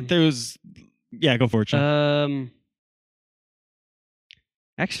 Said that there was. Yeah, go for it, Sean.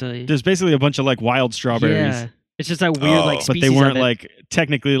 Actually. There's basically a bunch of like wild strawberries, Yeah. It's just that weird like Oh. but species they weren't of it. like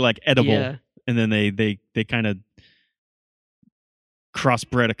technically like edible. Yeah. And then they kind of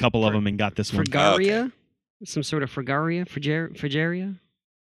crossbred a couple of them and got this one. Fragaria? Some sort of fragaria? Frigeria?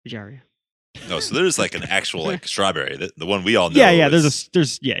 Frigaria. No, so there's like an actual like strawberry. The one we all know. Yeah. is-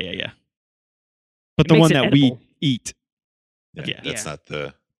 There's yeah. But It the makes one it that we edible. eat. Yeah, Yeah. that's Yeah. not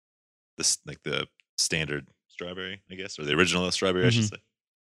the like the standard strawberry, I guess, or the original strawberry, I should say.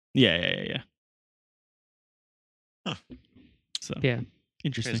 Yeah. Huh. So Yeah.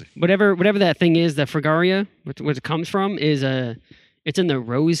 interesting. Crazy. Whatever that thing is, the fragaria, what it comes from is it's in the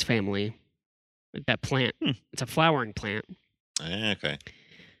rose family. That plant. It's a flowering plant. Okay.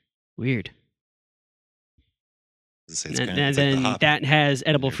 Weird. It's kinda- And it's like the then hop. that has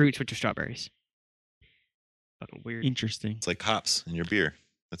edible Weird. fruits, which are strawberries. Fucking weird. Interesting. It's like hops in your beer.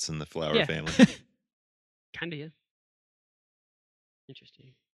 That's in the flower Yeah. family. Kind of, yeah.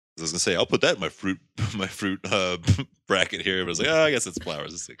 Interesting. I was gonna say I'll put that in my fruit bracket here, but I was like, oh, I guess it's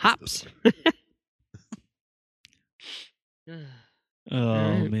flowers. It's like, Hops. Oh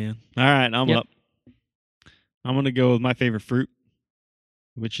Alright. man. All right, I'm Yep. up. I'm gonna go with my favorite fruit,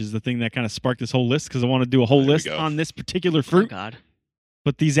 which is the thing that kind of sparked this whole list because I want to do a whole There we list go. on this particular Oh, fruit. God.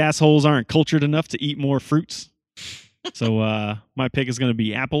 But these assholes aren't cultured enough to eat more fruits. So my pick is gonna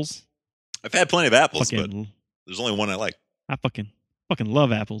be apples. I've had plenty of apples, but Fucking, there's only one I like. I fucking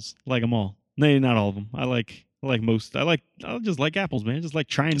love apples. Like them all. No, not all of them. I like most. I just like apples, man. I just like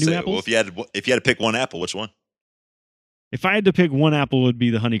trying new Say, apples. well, if you had to pick one apple, which one? If I had to pick one apple, it would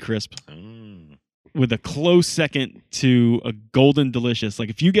be the Honey Crisp, with a close second to a Golden Delicious. Like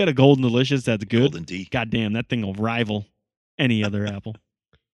if you get a Golden Delicious, that's good. Golden D. Goddamn, that thing will rival any other apple.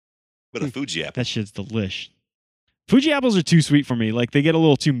 But a Fuji apple. That shit's delish. Fuji apples are too sweet for me. Like they get a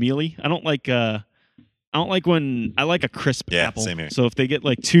little too mealy. I don't like when I like a crisp Yeah, apple. same here. So if they get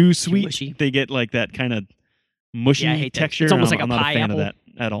like too sweet, mushy. they get like that kind of mushy Yeah, I hate that. texture. It's almost and like I'm a not pie a fan apple. of that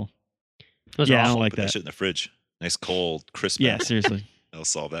at all. Those are Yeah, I awful. don't like Put that that. shit in the fridge. Nice cold, crisp. Yeah, apple. seriously. That'll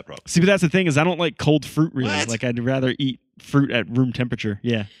solve that problem. See, but that's the thing is I don't like cold fruit really. What? Like I'd rather eat fruit at room temperature.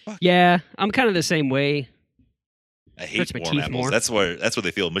 Yeah. Yeah, I'm kind of the same way. I hate Hurts my warm teeth apples. more. That's where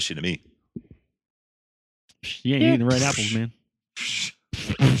they feel mushy to me. You ain't Yeah. eating the right apples, man.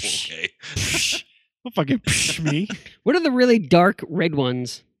 Okay. Don't fucking me. What are the really dark red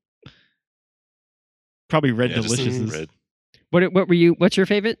ones? Probably red Yeah, just deliciouses. red. What were you? What's your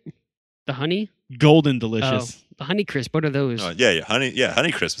favorite? The honey? Golden delicious. The Honey Crisp. What are those? Oh, yeah,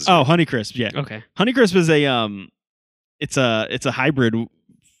 Honey Crisp. Is Oh, Honey Crisp. Yeah. Okay. Honey Crisp is a it's a hybrid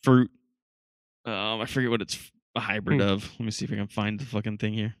fruit. I forget what it's a hybrid of. Let me see if I can find the fucking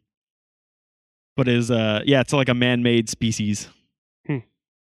thing here. But it's like a man-made species.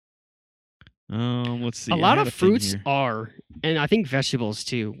 Let's see. A I lot have of thing fruits here. are, and I think vegetables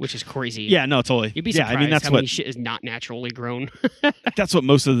too, which is crazy. Yeah, no, totally. You'd be yeah, surprised I mean that's how what many shit is not naturally grown. that's what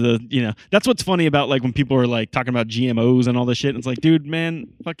most of the that's what's funny about like when people are like talking about GMOs and all this shit. It's like, dude, man,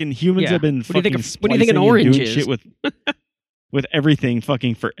 fucking humans Yeah. have been What do you think fucking of- what do you think an splicing and orange doing is? shit with everything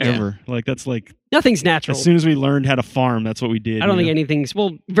fucking forever. Like that's like Nothing's natural. as soon as we learned how to farm, that's what we did. I don't you think know? anything's,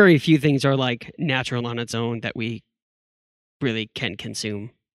 well, very few things are like natural on its own that we really can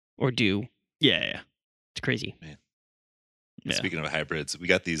consume or do. Yeah. It's crazy. Yeah. Speaking of hybrids, we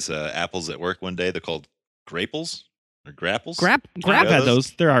got these apples at work one day. They're called graples or grapples. Grap. I've had those?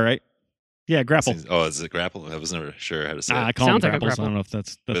 those. They're all right. Yeah, grapple. Oh, is it grapple? I was never sure how to say I it. call them Sounds like a grapples. I grapple. don't know if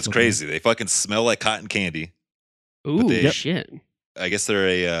that's But it's what crazy. They fucking smell like cotton candy. Ooh, they- Yep. shit. I guess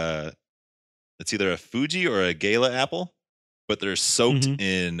they're it's either a Fuji or a Gala apple, but they're soaked Mhm.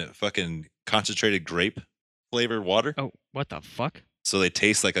 in fucking concentrated grape flavor water. Oh, what the fuck? So they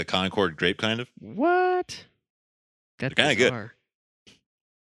taste like a Concord grape kind of. What? That's They're kinda good. bizarre.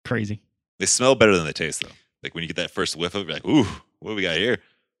 Crazy. They smell better than they taste though. Like when you get that first whiff of it, you're like, ooh, what do we got here?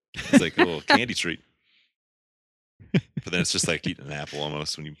 It's like a little candy treat. But then it's just like eating an apple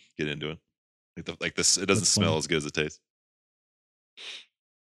almost when you get into it. Like this, it doesn't That's smell funny. as good as it tastes.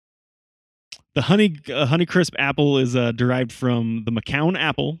 The honey crisp apple is derived from the McCown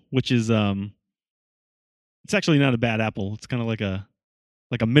apple, which is it's actually not a bad apple. It's kind of like a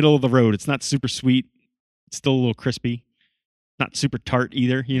middle of the road. It's not super sweet. It's still a little crispy. Not super tart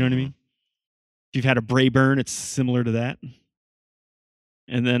either. You know what I mean? If you've had a Brayburn, it's similar to that.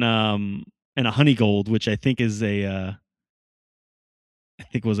 And then and a honey gold, which I think is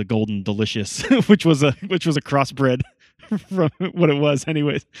was a golden delicious, which was a crossbred from what it was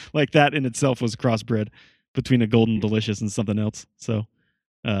anyways. Like that in itself was crossbred between a golden delicious and something else. So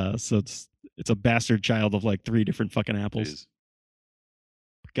it's a bastard child of like 3 different fucking apples. Jeez.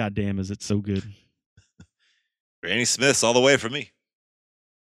 God damn, is it so good. Granny Smith's all the way for me.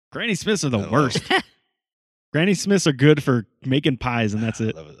 Granny Smiths are the I love worst. Granny Smiths are good for making pies and that's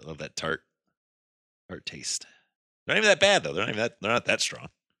it. I love that tart taste. They're not even that bad though. They're not that strong.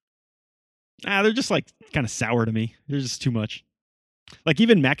 They're just like kind of sour to me. They're just too much. Like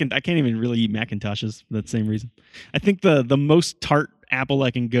even I can't even really eat Macintoshes for that same reason. I think the most tart apple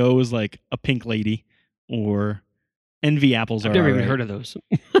I can go is like a Pink Lady or Envy apples. I've are never even alright. heard of those.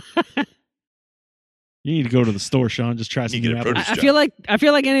 You need to go to the store, Sean. Just try some get new a apples. produce I job.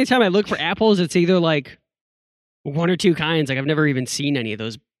 feel like anytime I look for apples, it's either like 1 or 2 kinds. Like I've never even seen any of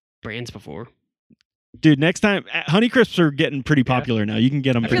those brands before. Dude, next time Honeycrisps are getting pretty popular now. You can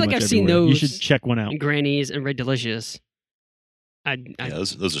get them. I feel pretty like much I've seen everywhere. You those should check one out. And Granny's and Red Delicious. I Yeah,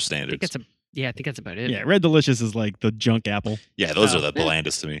 those are think standards. that's I think that's about it. Yeah, Red Delicious is like the junk apple. Yeah, those Oh. are the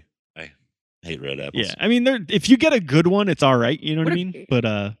blandest to me. I hate red apples. Yeah, I mean, if you get a good one, it's all right. You know what I What mean? But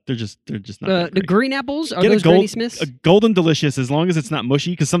they're just not. that The great. green apples are Get those Granny Smiths? a golden delicious, as long as it's not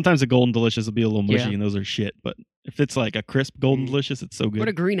mushy. Because sometimes a golden delicious will be a little mushy, Yeah. and those are shit. But if it's like a crisp golden Mm. delicious, it's so good. What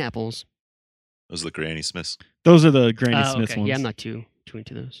are green apples? Those are the Granny Smiths. Those are the Granny Oh, Smith okay. ones. Yeah, I'm not too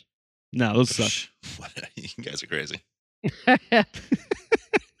into those. No, those suck. You guys are crazy. They're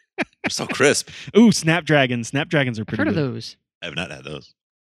so crisp. Ooh, Snapdragons. Snapdragons are I've pretty heard of good. those. I have not had those.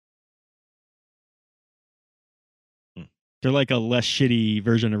 They're like a less shitty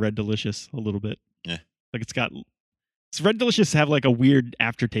version of Red Delicious, a little bit. Yeah. Like Red Delicious have like a weird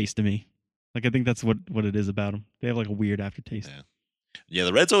aftertaste to me. Like I think that's what it is about them. They have like a weird aftertaste. Yeah. Yeah,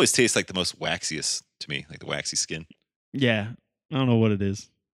 the reds always taste like the most waxiest to me, like the waxy skin. Yeah, I don't know what it is.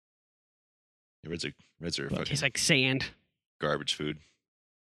 The reds are But fucking Tastes like sand. garbage food.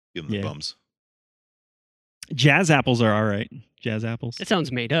 Give them Yeah. the bums. Jazz apples are all right. Jazz apples. That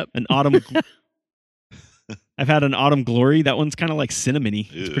sounds made up. An autumn. I've had an autumn glory. That one's kind of like cinnamony.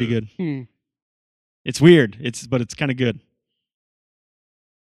 It's pretty Ew. good. Hmm. It's weird. But it's kind of good.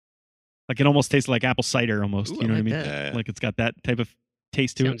 Like it almost tastes like apple cider almost. Ooh, You know I what I like mean? that. Yeah, yeah. Like it's got that type of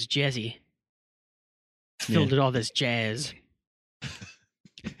taste to Sounds jazzy. Filled with all this jazz.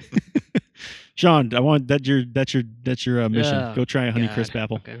 it. Sean, I want that's your mission. Oh, Go try a Honey God. Crisp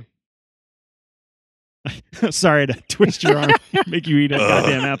apple. Okay. Sorry to twist your arm, make you eat a Ugh.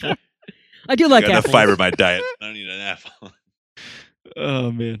 goddamn apple. I do like Got enough apples. fiber in my diet. I don't need an apple.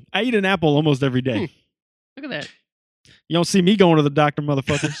 Oh man, I eat an apple almost every day. Look at that. You don't see me going to the doctor,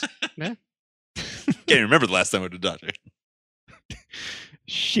 motherfuckers. Can't remember the last time I went to the doctor.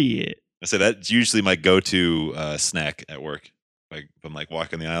 Shit. I say that's usually my go-to snack at work. Like if I'm like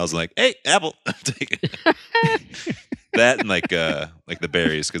walking the aisles, I'm like, "Hey, apple!" Take it. That and like the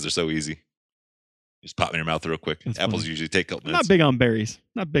berries because they're so easy. Just pop in your mouth real quick. That's Apples funny. usually take a couple I'm not minutes. big on berries.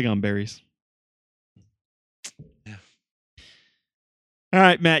 Not big on berries. Yeah. All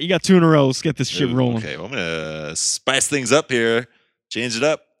right, Matt, you got 2 in a row. Let's get this shit Ooh, rolling. Okay, well, I'm gonna spice things up here. Change it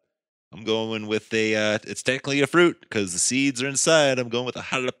up. I'm going with a. It's technically a fruit because the seeds are inside. I'm going with a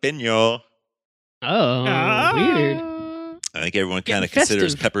jalapeno. Oh, Ah. weird. I think everyone Getting kind of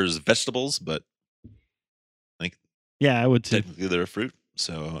considers festive. peppers vegetables, but Yeah, I would too. technically they're a fruit.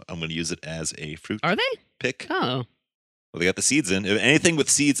 So I'm going to use it as a fruit Are they? pick. Oh. Well, they got the seeds in. Anything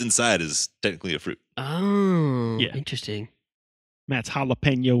with seeds inside is technically a fruit. Oh. Yeah. Interesting. Matt's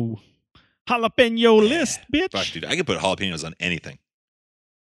jalapeno Jalapeno Yeah. list, bitch. Fuck, dude, I can put jalapenos on anything.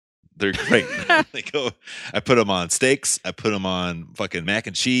 They're great. They go. I put them on steaks. I put them on fucking mac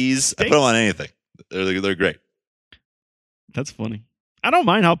and cheese. I put them on anything. They're great. That's funny. I don't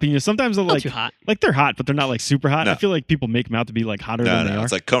mind jalapenos. Sometimes they're Not too hot. like they're hot, but they're not like super hot. No. I feel like people make them out to be like hotter No, than they are.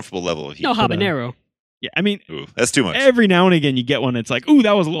 it's like comfortable level of heat. No But, habanero. Yeah, I mean, Ooh, that's too much. every now and again you get one. It's like, ooh,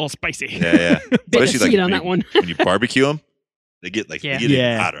 that was a little spicy. Yeah. Bit of Especially like seed on when that one. when you barbecue them, they get like Yeah. they get even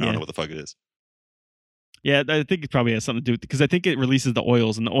Yeah, hotter. I don't yeah. know what the fuck it is. Yeah, I think it probably has something to do with because I think it releases the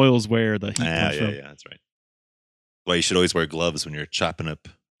oils, and the oils where the heat comes from. Yeah, that's right. Well, you should always wear gloves when you're chopping up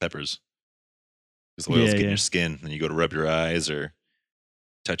peppers. Because the oils Yeah, get in yeah. your skin, and you go to rub your eyes or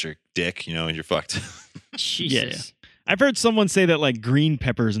touch your dick, and you're fucked. Jesus. I've heard someone say that like green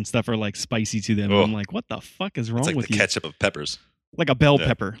peppers and stuff are like spicy to them. And Oh. I'm like, what the fuck is wrong It's like with the you? ketchup of peppers. Like a bell Yeah.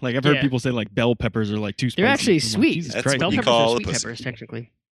 pepper. Like I've heard Yeah. people say like bell peppers are like too spicy. They're actually I'm like, sweet. Jesus That's Christ. what Bell you peppers call are a sweet pussy. peppers,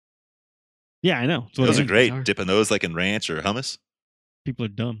 technically. Yeah, I know. That's what Those I are mean. great. Bizarre. Dipping those like in ranch or hummus. People are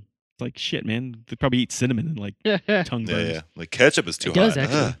dumb. It's like shit, man. They probably eat cinnamon and like it tongue Yeah, burns. yeah. Like ketchup is too does, hot.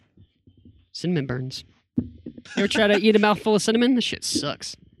 actually. Ugh. Cinnamon burns. You ever try to eat a mouthful of cinnamon? This shit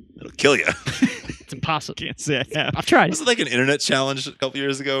sucks. It'll kill you. It's impossible. Can't say I have. I've tried Was it. it like an internet challenge a couple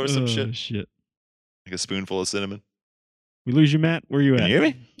years ago or some Oh, shit? Like a spoonful of cinnamon. We lose you, Matt. Where you Can at? you hear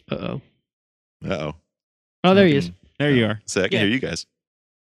me? Uh-oh. Uh-oh. Oh, there he is. There you are. So I can Yeah. hear you guys.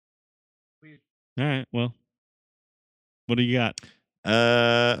 All right. Well, what do you got?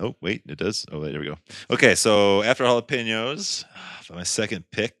 Oh, wait, it does. Oh, wait, there we go. Okay, so after jalapenos, for my second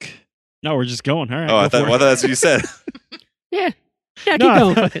pick. No, we're just going. All right. Oh, I go thought for it. that's what you said. Yeah. Yeah, keep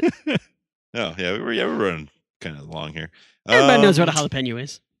No, going. Fuck it. Oh, yeah, we're running kind of long here. Everybody knows what a jalapeno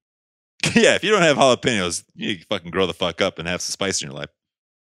is. Yeah, if you don't have jalapenos, you fucking grow the fuck up and have some spice in your life.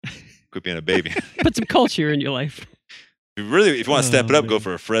 Quit being a baby. Put some culture in your life. If you want to step Oh, it up, go man.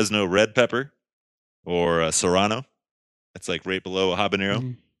 for a Fresno red pepper or a Serrano. That's like right below a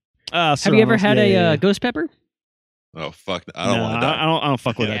habanero. Mhm. Have you ever had a ghost pepper? Oh fuck! I don't want to I die. don't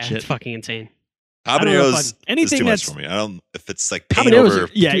fuck with Yeah, that shit. it's fucking insane. don't know if Habaneros is anything too much that's- for me. I don't if it's like paint Habaneros over. are,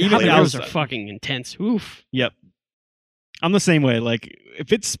 Yeah, dude, even habaneros I was- are fucking intense. Oof. Yep. I'm the same way. Like,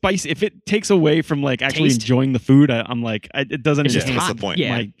 if it's spicy, if it takes away from like actually Taste. enjoying the food, I'm like, it doesn't It's Yeah, just enhance what's the hot. point?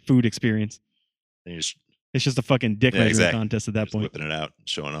 Yeah. my food experience. And you're just, It's just a fucking dick Yeah, measuring exactly. contest at that just point. whipping it out,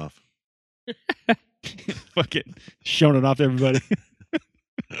 showing off. Fuck it, showing it off to everybody.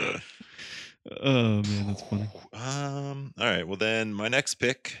 Oh man, that's funny. All right. Well, then my next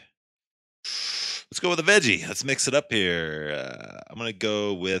pick. Let's go with a veggie. Let's mix it up here. I'm gonna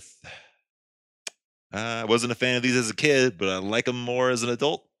go with. I wasn't a fan of these as a kid, but I like them more as an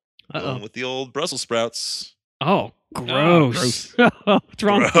adult. Going Uh-oh. with the old Brussels sprouts. Oh, gross. What's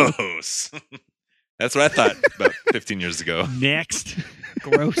wrong? Gross. That's what I thought about 15 years ago. Next,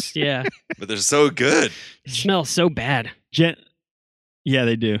 Gross. Yeah. But they're so good. It smells so bad. Yeah,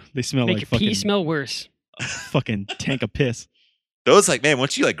 they do. They smell Make like your fucking pee smell worse. fucking tank of piss. Those, like, man,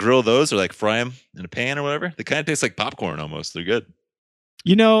 once you like grill those or like fry them in a pan or whatever, they kind of taste like popcorn almost. They're good.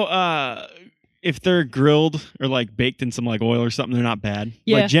 You know, if they're grilled or like baked in some like oil or something, they're not bad.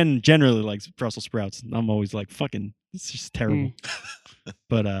 Yeah. Like generally like Brussels sprouts. I'm always like, fucking, it's just terrible.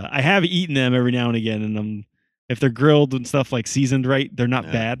 But I have eaten them every now and again, and if they're grilled and stuff like seasoned right, they're not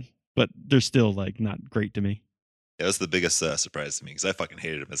Yeah. bad, but they're still like not great to me. Yeah, that's the biggest surprise to me because I fucking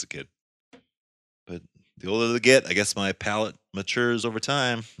hated them as a kid. But the older they get, I guess my palate matures over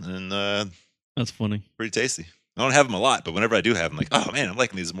time, and That's funny. pretty tasty. I don't have them a lot, but whenever I do have them, like, oh man, I'm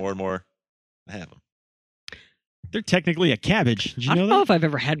liking these more and more. I have them. They're technically a cabbage. Did you I know don't that? know if I've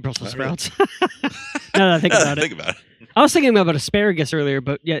ever had Brussels Not really. sprouts. Now that I think about it. Think about it. I was thinking about asparagus earlier,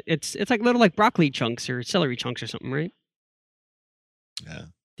 but yeah, it's like little like broccoli chunks or celery chunks or something, right? Yeah.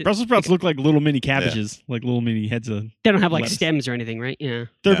 Brussels sprouts look like little mini cabbages, like little mini heads of. They don't have like Lettuce. stems or anything, right? Yeah.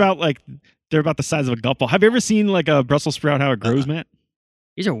 They're Yeah. they're about the size of a golf ball. Have you ever seen like a Brussels sprout how it grows, Matt?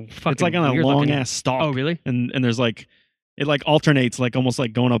 These are fucking It's like on a weird long looking. ass stalk. Oh, really? and there's like it like alternates like almost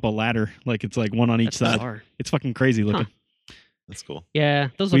like going up a ladder, like it's like one on each That's side. bizarre. It's fucking crazy looking. That's cool. Yeah,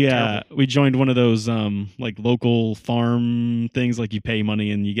 those look terrible. We joined one of those like local farm things, like you pay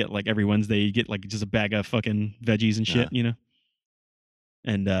money and you get like every Wednesday you get like just a bag of fucking veggies and shit, Yeah. you know.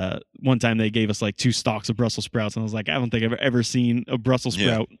 And one time they gave us like 2 stalks of Brussels sprouts, and I was like, I don't think I've ever seen a Brussels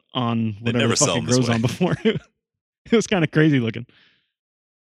Yeah. sprout on They whatever never the fuck sell it 'em this grows way. on before. It was kind of crazy looking.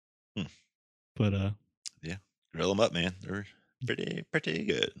 Hmm. But Grill them up, man. They're pretty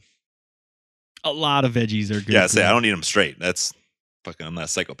good. a lot of veggies are good. Yeah, I say I grilled. don't eat them straight. That's fucking. I'm not a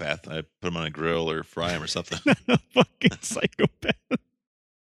psychopath. I put them on a grill or fry them or something. A fucking psychopath.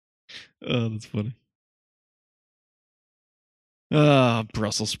 Oh, that's funny.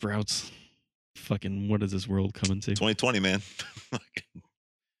 Brussels sprouts. Fucking, what is this world coming to? 2020, man.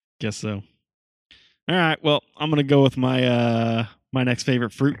 Guess so. All right. Well, I'm gonna go with my my next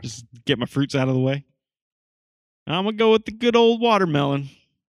favorite fruit. Just get my fruits out of the way. I'm gonna go with the good old watermelon.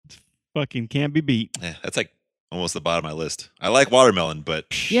 It's fucking can't be beat. Yeah, that's like almost the bottom of my list. I like watermelon,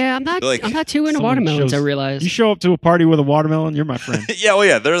 but Yeah, I'm not. Like, I'm not too into someone watermelons. I shows- realize. You show up to a party with a watermelon, you're my friend. yeah, well,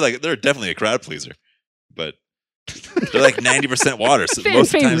 yeah, they're definitely a crowd pleaser, but they're like 90% water. So Fan most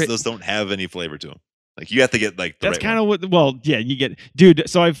of the times favorite. those don't have any flavor to them. Like you have to get like the That's right kind one. of what. Well, yeah, you get, dude.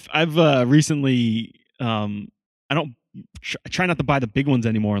 So I've recently I don't I try not to buy the big ones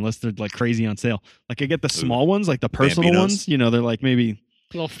anymore unless they're like crazy on sale. Like I get the small ones, like the personal Bambinos? ones. You know, they're like maybe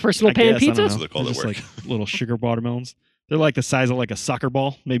little personal I pan guess, I don't pizza. know. That's what they're called They're at just work. like little sugar watermelons. They're like the size of like a soccer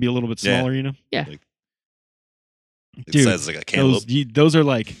ball, maybe a little bit Yeah. smaller. You know, It dude, says like a cantaloupe. those are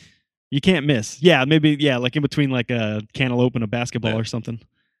like you can't miss. Yeah, maybe like in between like a cantaloupe and a basketball Yeah. or something.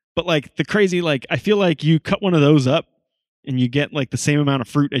 But like the crazy, like I feel like you cut one of those up and you get like the same amount of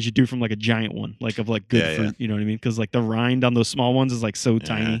fruit as you do from like a giant one, like of like good Yeah, fruit. yeah. You know what I mean? Because like the rind on those small ones is like so Yeah.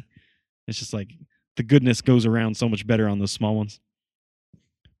 tiny. It's just like the goodness goes around so much better on those small ones.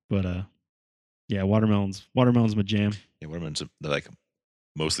 But yeah, watermelons my jam. Yeah, watermelons they're like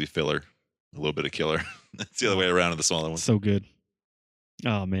mostly filler, a little bit of killer. That's the other way around in the smaller ones. So good.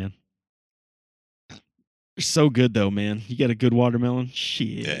 Oh man. They're so good though, man. You get a good watermelon,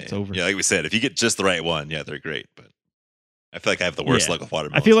 shit, it's over. Yeah, like we said, if you get just the right one, yeah, they're great. But I feel like I have the worst Yeah. luck with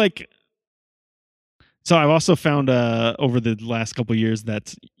watermelons. I feel like so I've also found over the last couple of years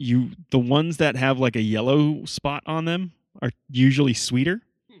that the ones that have like a yellow spot on them are usually sweeter.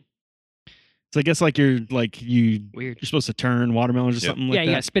 So I guess like you're Weird. supposed to turn watermelons or Yep. something Yeah, like you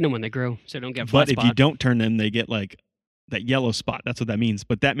that. gotta spin them when they grow, so they don't get flat But if you spot. don't turn them, they get like that yellow spot. That's what that means.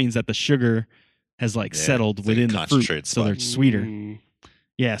 But that means that the sugar has like Yeah, settled it's like a within the fruit, concentrated so they're spot. sweeter. Mm.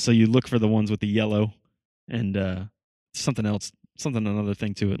 Yeah, so you look for the ones with the yellow and another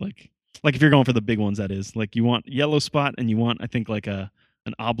thing to it. Like if you're going for the big ones, that is. Like you want yellow spot and you want, I think, like an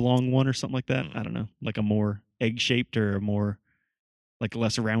oblong one or something like that. Mm. I don't know. Like a more egg shaped or a more like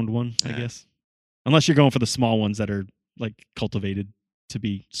less round one, I Yeah. guess. Unless you're going for the small ones that are like cultivated to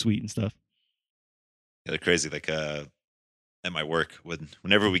be sweet and stuff. Yeah, they're crazy. Like at my work,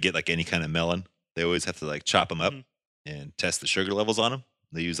 whenever we get like any kind of melon, they always have to like chop them up and test the sugar levels on them.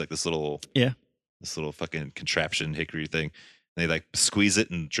 They use like this little fucking contraption hickory thing. And they like squeeze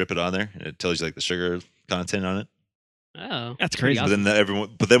it and drip it on there, and it tells you like the sugar content on it. Oh, That's pretty crazy.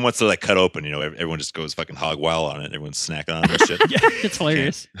 awesome. But then once they're like cut open, you know, everyone just goes fucking hog wild on it. Everyone's snacking on it and shit. Yeah. It's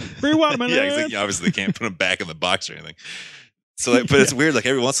hilarious. Free watermelon. Yeah, 'cause they, obviously they can't put them back in the box or anything. So, like, but it's weird. Like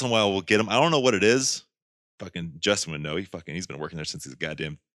every once in a while, we'll get them. I don't know what it is. Fucking Justin would know. He's been working there since he's a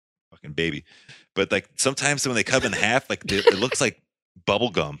goddamn fucking baby. But like sometimes when they cut them in half, like it looks like bubble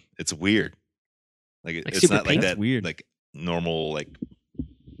gum. It's weird. Like, Like it's super not pink? like That's that weird. like normal like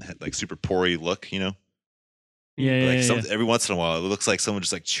super pory look. You know. Yeah, But, yeah, like yeah. every once in a while, it looks like someone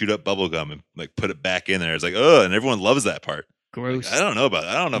just like chewed up bubble gum and like put it back in there. It's like, oh, and everyone loves that part. Gross. Like, I don't know about.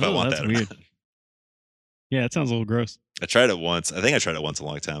 I don't know if I Oh, want that's that. weird. Yeah, it sounds a little gross. I tried it once. I think I tried it once a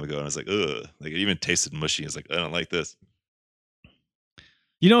long time ago, and I was like, ugh. Like it even tasted mushy. I was like, I don't like this.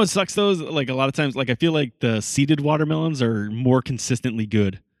 You know what sucks though? Is, like a lot of times, like I feel like the seeded watermelons are more consistently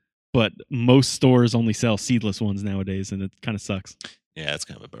good, but most stores only sell seedless ones nowadays, and it kind of sucks. Yeah, it's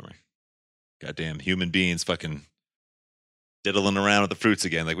kind of a bummer. Goddamn human beings fucking diddling around with the fruits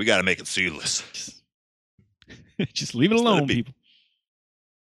again. Like we got to make it seedless. Just leave it Just let it alone, be. people.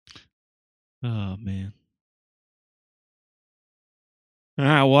 Oh man. All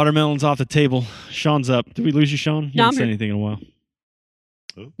right, watermelon's off the table. Sean's up. Did we lose you, Sean? You No, haven't I'm said here. anything in a while.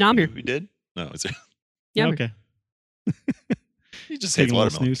 Oh, No, I'm here. We did? No, it's Yeah, I'm okay. he just hates Taking a little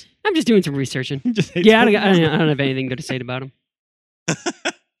watermelon. snooze. I'm just doing some researching. He just hates Yeah, I watermelon. don't have anything good to say about them.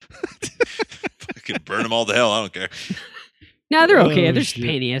 Fucking burn them all to hell. I don't care. No, they're okay. Oh, They're just a shit.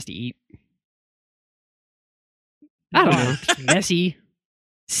 pain in the ass to eat. I don't know. Just messy.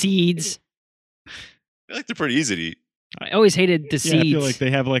 Seeds. I feel like they're pretty easy to eat. I always hated the Yeah, seeds. I feel like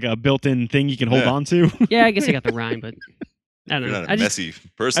they have like a built-in thing you can hold Yeah. on to. Yeah, I guess I got the rhyme, but I don't You're know. not a I just, messy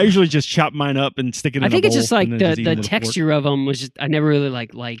person. I usually just chop mine up and stick it in I a think it's bowl just like and then the eat 'em with a fork. texture of them was just I never really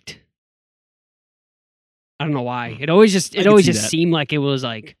liked. I don't know why. It always just I can see that. seemed like it was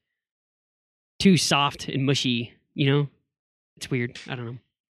like too soft and mushy. You know, it's weird. I don't know.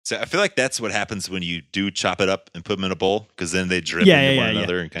 So I feel like that's what happens when you do chop it up and put them in a bowl, because then they drip Yeah, into yeah, one yeah,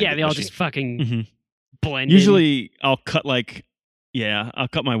 another and kind Yeah, of they all just fucking Mhm. blend. in. Usually, I'll cut I'll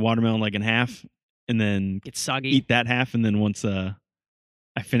cut my watermelon like in half, and then Get soggy. eat that half, and then once I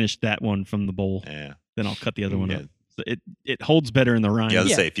finish that one from the bowl, Yeah. then I'll cut the other one Yeah. up. So it holds better in the rind. Yeah, I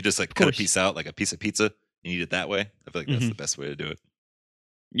was Yeah, gonna say if you just like cut a course. piece out like a piece of pizza and eat it that way, I feel like that's Mhm. the best way to do it.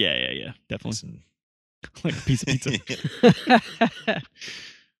 Yeah, definitely. Listen, Like a piece of pizza.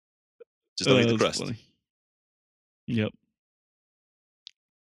 just don't eat the That's crust. funny. Yep.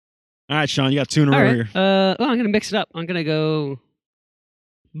 All right, Sean, you got two in a All row right. here. Well, I'm gonna mix it up. I'm gonna go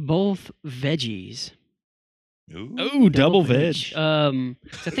both veggies. Ooh. Oh, double veg.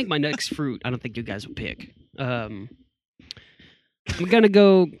 'Cause I think my next fruit. I don't think you guys will pick. I'm gonna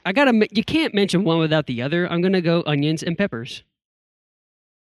go. You can't mention one without the other. I'm gonna go onions and peppers.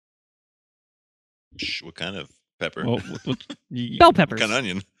 What kind of pepper? Well, you- Bell What peppers. kind of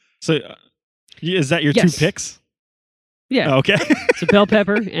onion? so, is that your Yes. two picks? Yeah. Oh, okay. So bell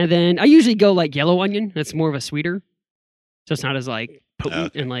pepper, and then I usually go like yellow onion. That's more of a sweeter, so it's not as like potent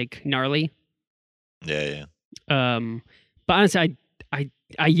Okay. and like gnarly. Yeah. But honestly,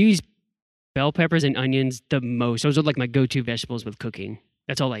 I use bell peppers and onions the most. Those are like my go-to vegetables with cooking.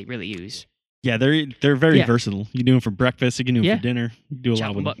 That's all I really use. Yeah, they're very Yeah. versatile. You can do them for breakfast. You can do them Yeah. for dinner. You can do a lot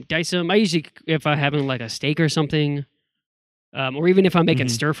Chop with them them. up, dice them. I usually, if I'm having like a steak or something, or even if I'm making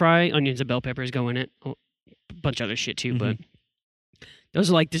Mhm. stir fry, onions and bell peppers go in it. A bunch of other shit too, but Mm-hmm. those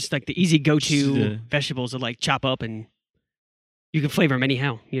are like just like the easy go-to Yeah. vegetables to like chop up, and you can flavor them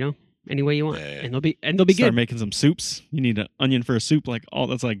anyhow, any way you want, Yeah. and they'll be Start good. making some soups. You need an onion for a soup. Like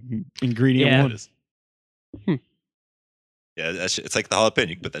that's like ingredient Yeah. one. It is. Hmm. Yeah, that shit, it's like the jalapeno.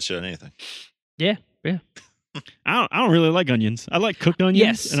 You can put that shit on anything. I don't really like onions. I like cooked onions,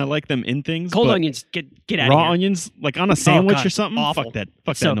 Yes. and I like them in things. Cold but onions, get out of raw here. onions, like on a sandwich God, or something. awful. Fuck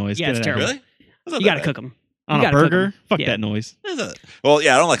that So, noise. yeah, Get it's it out of terrible. here. Really? That's not You that got to bad. cook them. On You a gotta cook burger. 'em. Fuck Yeah. that noise. That's not- Well,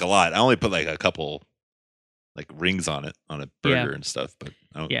 yeah, I don't like a lot. I only put like a couple like rings on it on a Yeah. burger and stuff, but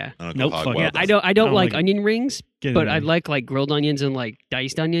I don't, Yeah. I don't Nope, go hog fuck wild. it. I on don't. I I don't don't like like it. onion rings, Get it but out I of here. like grilled onions and like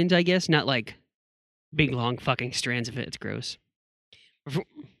diced onions. I guess not like big long fucking strands of it. It's gross.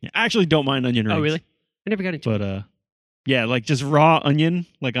 Yeah, I actually don't mind onion rings. Oh really? I never got into it. But yeah, like just raw onion,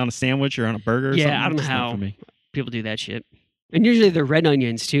 like on a sandwich or on a burger. Or Yeah, something, I don't know just not how. for me. People do that shit, and usually they're red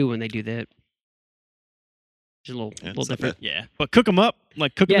onions too when they do that. Just a little, Yeah, little it's not different. Yeah, but cook them up,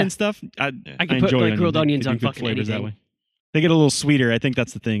 like cook them Yeah. and stuff. I I can put enjoy like grilled They- onions they do on good fucking flavors anything. that way. They get a little sweeter. I think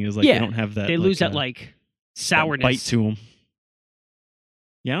that's the thing. Is like Yeah, they don't have that. They lose that like sourness. bite to them.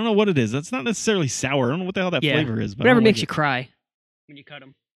 Yeah, I don't know what it is. That's not necessarily sour. I don't know what the hell that Yeah. flavor is. But Whatever I don't makes like you cry when you cut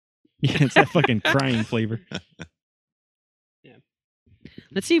them. it. Yeah, it's that fucking crying flavor.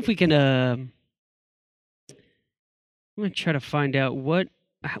 Let's see if we can. I'm gonna try to find out what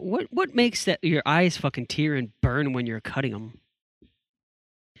makes that your eyes fucking tear and burn when you're cutting them.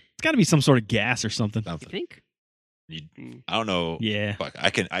 It's got to be some sort of gas or something. You Something. think? I don't know. Yeah. Fuck, I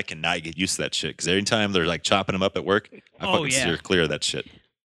cannot get used to that shit because every time they're like chopping them up at work, I Oh, fucking yeah. steer clear of that shit.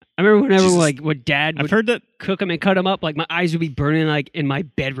 I remember whenever Jesus. like when Dad I've would heard that. cook them and cut them up, like my eyes would be burning like in my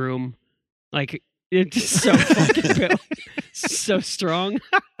bedroom, like it's just so fucking so strong.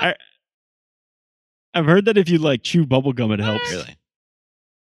 I've heard that if you like chew bubble gum, it helps. Really?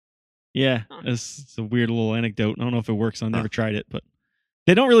 Yeah, Huh. it's a weird little anecdote. I don't know if it works. I've never Huh. tried it, but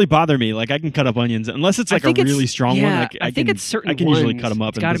they don't really bother me. Like I can cut up onions unless it's I like a think it's- really strong one. yeah, Like I think can, it's certain. I can ones. usually cut them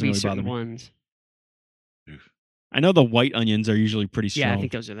up It's and it got to doesn't be really bother certain me. ones. I know the white onions are usually pretty strong. Yeah, I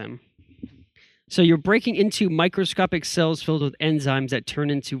think those are them. So you're breaking into microscopic cells filled with enzymes that turn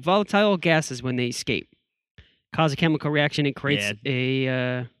into volatile gases when they escape. Cause a chemical reaction and creates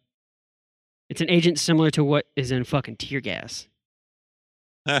it's an agent similar to what is in fucking tear gas.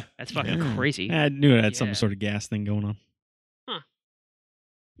 Huh. That's fucking Yeah. crazy. I knew it had Yeah. some sort of gas thing going on.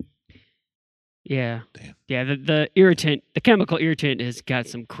 Yeah. Damn. Yeah, the irritant, the chemical irritant has got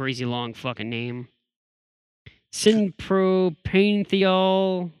some crazy long fucking name.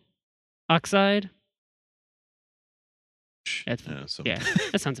 Synpropanethiol oxide. That's Yeah, yeah,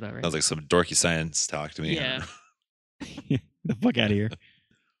 that sounds about right. Sounds like some dorky science talk to me. Yeah. The fuck out of here.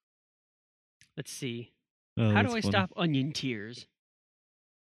 Let's see. Oh, How do that's I funny. stop onion tears?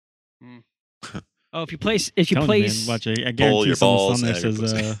 Oh, if you place if you Telling you, place man, watch, I Pull guarantee your some of balls the and sun there your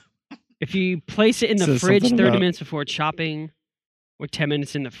says if you place it in the Says fridge something 30 about- minutes before chopping, or 10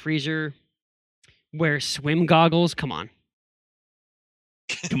 minutes in the freezer, wear swim goggles. Come on.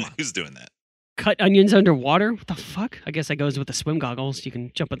 Come on. Who's doing that? Cut onions underwater? What the fuck? I guess that goes with the swim goggles. You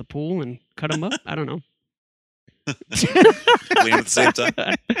can jump in the pool and cut them up. I don't know. Clean at the same time.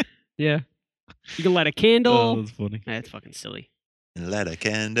 Yeah. You can light a oh, candle. that's funny. That's fucking silly. Light a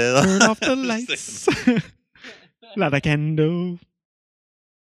candle. Turn off the lights. Light a candle.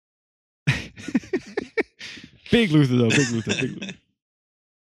 Big Luther though, big Luther, big Luther.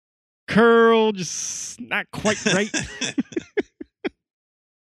 Curl, just not quite right.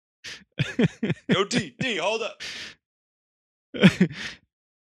 Yo, D, hold up.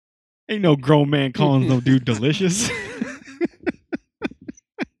 Ain't no grown man calling no dude delicious.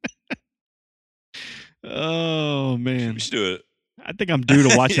 Oh man, We should do it. I think I'm due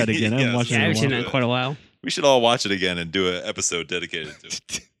to watch that again. I haven't Yeah, watched Yeah, I it haven't seen in that a in while. quite a while. We should all watch it again and do an episode dedicated to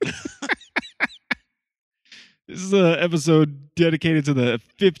it. This is an episode dedicated to the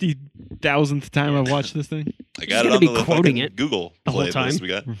 50,000th time I've watched this thing. I got gonna it on be the quoting fucking it Google the whole playlist time. we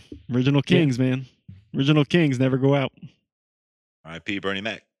got. Original Kings, man. Original Kings never go out. R.I.P. Bernie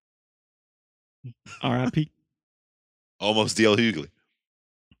Mac. R.I.P. Almost D.L. Hughley.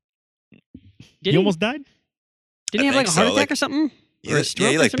 Did He almost died? Didn't he have I like a think heart so, attack like- or something? Or a Yeah, stroke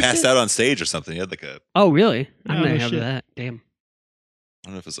he or like some passed shit? out on stage or something. He had like a, Oh, really? I No, didn't no have shit. that. Damn. I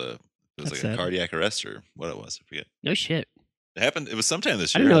don't know if it was That's like sad. a cardiac arrest or what it was. I forget. No shit. It happened. It was sometime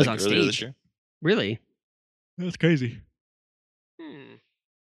this I year. didn't know it was like on earlier this stage. year. Really? That's crazy. Hmm.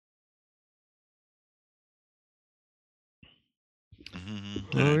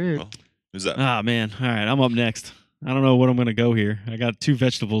 Mm-hmm. All right. Well, who's up? Ah, man. All right, I'm up next. I don't know what I'm going to go here. I got 2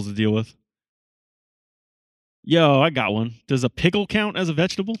 vegetables to deal with. Yo, I got one. Does a pickle count as a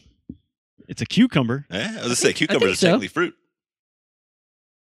vegetable? It's a cucumber. Yeah, I was gonna say think cucumber is so. technically fruit.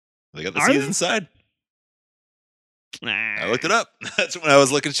 They got the Are seeds they? inside. Nah. I looked it up. That's when I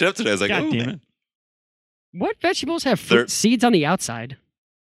was looking shit up today. I was like, God oh, damn man. it. What vegetables have fruit They're- seeds on the outside?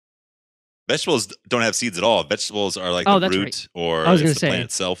 Vegetables don't have seeds at all. Vegetables are like Oh, the that's root right. or I was it's gonna the say. plant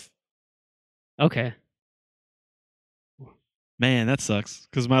itself. Okay. Man, that sucks.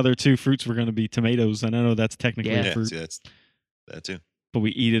 Because my other 2 fruits were going to be tomatoes, and I know that's technically Yeah. a Yeah, fruit, see, that's that too. but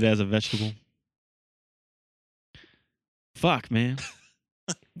we eat it as a vegetable. Fuck, man.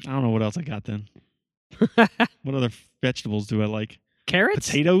 I don't know what else I got then. What other vegetables do I like? Carrots?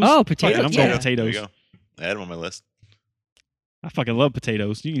 Potatoes? Oh, Fuck it, potatoes. I'm Yeah. going There potatoes. you go. I had them on my list I fucking love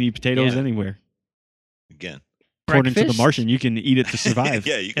potatoes. You can eat potatoes Yeah. anywhere. again. According to the Breakfast? Martian, you can eat it to survive.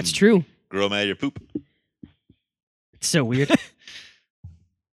 Yeah, you can That's true. grow them out of your poop. It's so weird.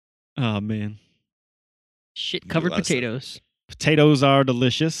 Oh, man. Shit You do covered a lot of stuff. potatoes. Potatoes are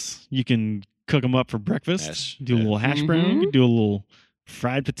delicious. You can cook them up for breakfast. Hash, Do a yeah. little hash brown. You Mhm. can do a little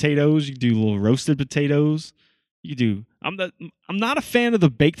fried potatoes. You can do a little roasted potatoes. You do. I'm not a fan of the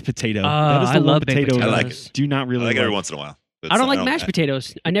baked potato. That is the I one love baked potato potatoes. that I like it. do not I really like it every like. once in a while. but I don't it's- like mashed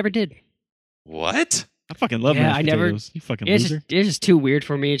potatoes. I never did. What? I fucking love Yeah, mashed I never- potatoes. You fucking It's loser. just, it's just too weird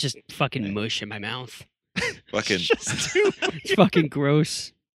for me. It's just fucking mush in my mouth. Fucking Just too It's fucking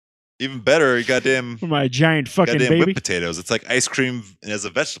gross. even better. Goddamn, for my giant fucking goddamn baby. whipped potatoes. It's like ice cream as a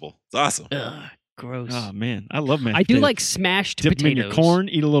vegetable. It's awesome. Ugh, gross. Oh man, I love mashed I do potatoes. like smashed Dip them potatoes. in your corn.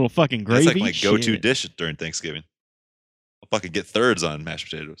 Eat a little fucking gravy. That's like my go-to Shit. dish during Thanksgiving. I'll fucking get thirds on mashed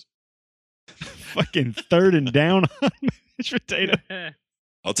potatoes. Fucking third and down on mashed potato.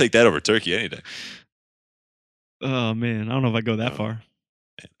 I'll take that over turkey any day. Oh man, I don't know if I go that Oh. far.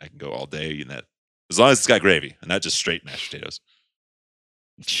 Man, I can go all day eating that. As long as it's got gravy and not just straight mashed potatoes.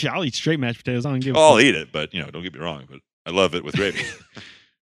 Shit, I'll eat straight mashed potatoes. I don't give a I'll fuck. eat it, but don't get me wrong. But I love it with gravy.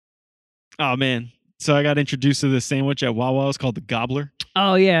 Oh man. So I got introduced to this sandwich at Wawa. It's called the Gobbler.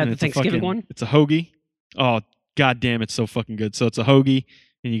 Oh yeah, And the it's a Thanksgiving fucking- one. It's a hoagie. Oh god damn, it's so fucking good. So it's a hoagie,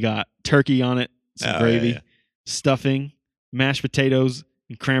 and you got turkey on it, some Oh, gravy, yeah. stuffing, mashed potatoes,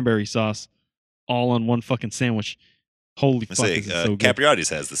 and cranberry sauce, all on one fucking sandwich. Holy I fuck, say is it so good. Capriati's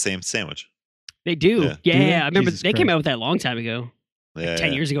has the same sandwich. They do. Yeah. Yeah, Do they? I remember Jesus they came Christ. out with that a long time ago. Yeah, 10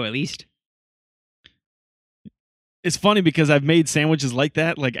 yeah. years ago at least. It's funny because I've made sandwiches like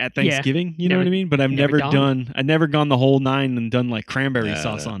that, like at Yeah. Thanksgiving. You know Never- what I mean? But I've never never done. I've never gone the whole 9 and done like cranberry Yeah,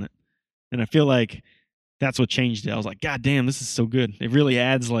 sauce yeah. on it. And I feel like that's what changed it. I was like, God damn, this is so good. It really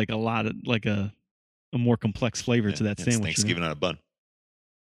adds like a lot of like a more complex flavor Yeah, to that it's sandwich. you know? Thanksgiving on a bun.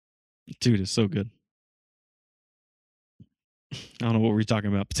 Dude, it's so good. I don't know what we're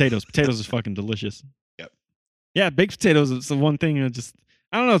talking about. Potatoes. Potatoes is fucking delicious. Yep. Yeah, baked potatoes. It's the one thing that just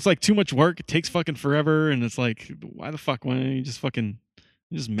I don't know. It's like too much work. It takes fucking forever, and it's like, why the fuck? Why don't you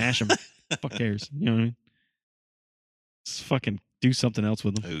just mash them? Fuck cares? You know what I mean? Just fucking do something else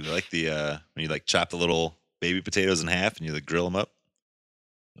with them. Ooh, I like the when you like chop the little baby potatoes in half and you like grill them up.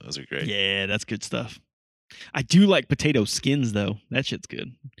 Those are great. Yeah, that's good stuff. I do like potato skins though. That shit's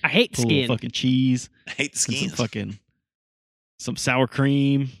good. I hate Put a little skin. fucking cheese. I hate the and skins. some sour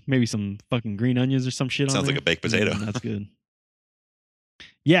cream, maybe some fucking green onions or some shit on Sounds there. like a baked potato. That's good.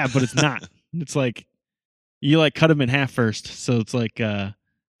 Yeah, but it's not. It's like you like cut them in half first, so it's like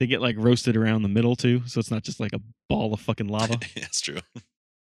they get like roasted around the middle too, so it's not just like a ball of fucking lava. That's true.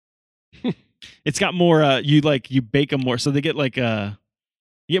 It's got more you bake them more, so they get like you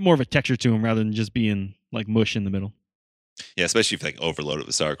get more of a texture to them rather than just being like mush in the middle. Yeah, especially if you like overload it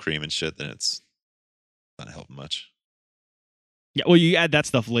with sour cream and shit, then it's not helping much. Yeah, well, you add that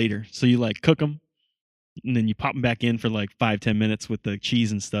stuff later. So you like cook them, and then you pop them back in for like 5-10 minutes with the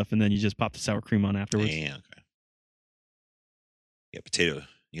cheese and stuff, and then you just pop the sour cream on afterwards. Damn, okay. Yeah, potato.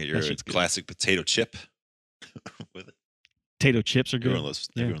 You got That your shit's good. classic potato chip with it. Potato chips are good.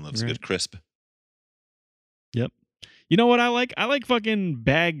 Everyone loves a right. good crisp. You know what I like? I like fucking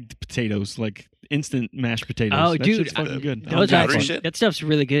bagged potatoes, like instant mashed potatoes. Oh, that dude, shit's fucking good. Those powdery actually, shit? that stuff's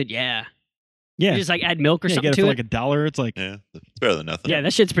really good. Yeah. Yeah, You just like add milk or yeah, you something get it to for it. like $1. It's like Yeah, it's better than nothing. Yeah,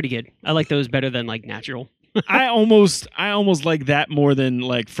 that shit's pretty good. I like those better than like natural. I almost like that more than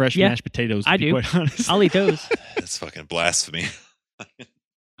like fresh Yeah, mashed potatoes. To I be do. Quite honest. I'll eat those. That's fucking blasphemy.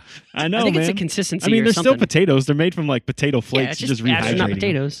 I know, I think man. it's a consistency. I mean, or they're something. still potatoes. They're made from like potato Yeah, flakes. it's You just astronaut rehydrating them.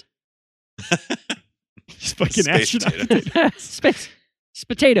 potatoes. Just fucking Space astronaut potato. Space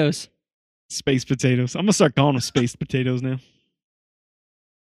potatoes. Space potatoes. I'm gonna start calling them spaced potatoes now.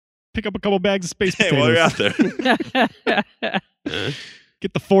 Pick up a couple bags of space Hey, potatoes. while you're out there,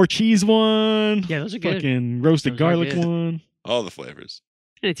 Get the 4 cheese one. Yeah, those are good. Fucking roasted Those are garlic good. one. all the flavors.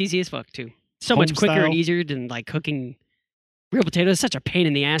 And it's easy as fuck too. So much Home quicker style. and easier than like cooking real potatoes. Such a pain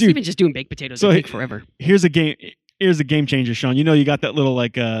in the ass. Dude, Even just doing baked potatoes so take forever. Here's a game changer, Sean. You know you got that little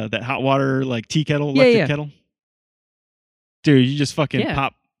like that hot water like tea kettle, Yeah, electric yeah. kettle. Dude, you just fucking Yeah.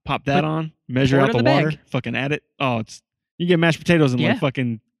 pop that Put- on, measure pour it out the in the water, bag. fucking add it. Oh, it's you get mashed potatoes in Yeah. like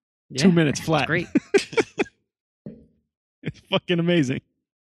fucking Yeah, 2 minutes it's flat. great. It's fucking amazing.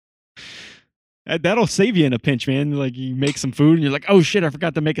 That'll save you in a pinch, man. Like you make some food and you're like, oh shit, I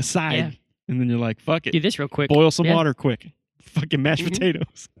forgot to make a side. Yeah. And then you're like, fuck it. Do this real quick. Boil some Yeah. water quick. Fucking mashed Mhm.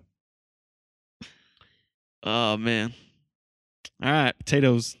 potatoes. Oh man. All right,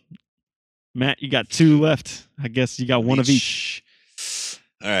 potatoes. Matt, you got 2 left. I guess you got one of each.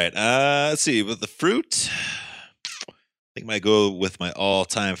 All right. Let's see. With the fruit, I think I might go with my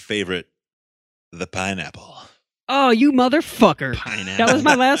all-time favorite, the pineapple. Oh, you motherfucker. Pineapple. That was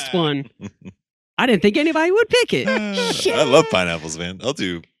my last one. I didn't think anybody would pick it. Shit. I love pineapples, man.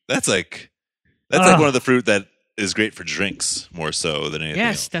 That's like one of the fruit that is great for drinks more so than anything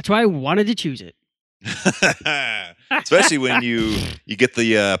Yes, that's why I wanted to choose it. else. Especially when you get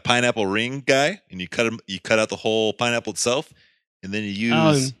the pineapple ring guy and you cut out the whole pineapple itself, and then you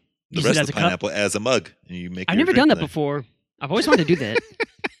use the use it rest as of the a cup? pineapple as a mug, and you make. I've your never drink done that from there. before. I've always wanted to do that.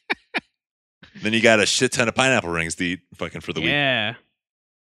 Then you got a shit ton of pineapple rings to eat fucking for the week. Yeah.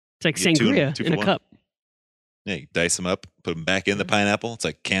 It's like You get sangria two in for a one. cup. Yeah, you dice them up, put them back in the pineapple. It's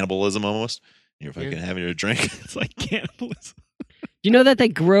like cannibalism almost. You're fucking having your drink. It's like cannibalism. You know that they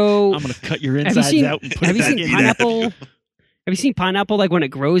grow. I'm gonna cut your Have you insides seen? out and put Have it you back seen in. pineapple? Have you seen pineapple? Like when it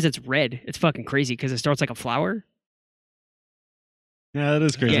grows, it's red. It's fucking crazy because it starts like a flower. Yeah, that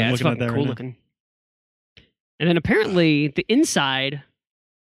is crazy. Yeah, I'm it's looking at fucking that cool right now. looking. And then apparently the inside,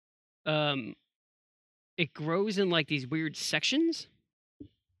 it grows in like these weird sections.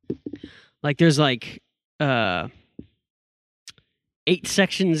 Like there's like 8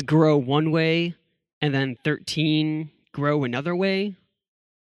 sections grow one way, and then 13 grow another way.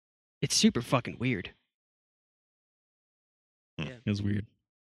 It's super fucking weird. It was weird.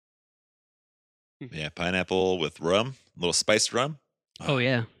 Yeah, pineapple with rum, a little spiced rum. Oh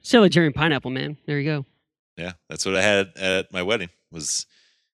yeah, Sailor Jerry and pineapple, man. There you go. Yeah, that's what I had at my wedding. It was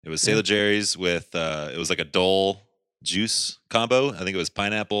Sailor Jerry's with it was like a Dole juice combo. I think it was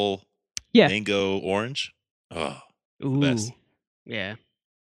pineapple, Yeah. mango, orange. Oh, Ooh, best. yeah.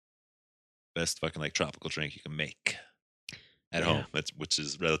 best fucking like tropical drink you can make at Yeah. home. Which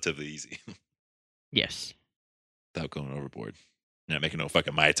is relatively easy Yes. without going overboard. You're not making no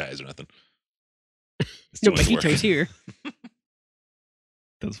fucking Mai Tais or nothing. It's No too much work. mojitos here.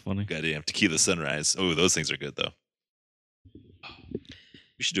 That's funny. Goddamn tequila sunrise. Oh, those things are good though.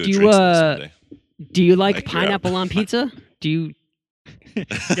 We should do a Do you, drink someday. Do you like Like, you're out. pineapple on pizza? Do you? You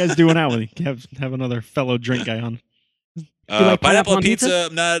guys doing out with me? Have another fellow drink guy on. you like pineapple on pizza?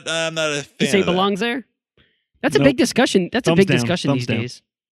 I'm not a fan You say of that. belongs there? That's a Nope. big discussion. That's a Thumbs big down. discussion Thumbs these down. days.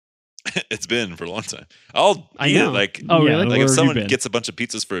 It's been for a long time. I'll I eat know. it. Like, Oh, Yeah, really? like where if have you someone been? gets a bunch of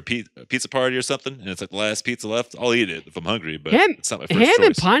pizzas for a pizza party or something, and it's like the last pizza left, I'll eat it if I'm hungry. But Ham- it's not my first Ham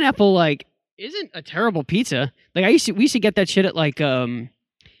and choice. pineapple like isn't a terrible pizza. Like we used to get that shit at like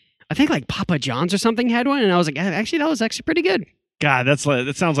I think like Papa John's or something had one, and I was like, actually that was actually pretty good. God, that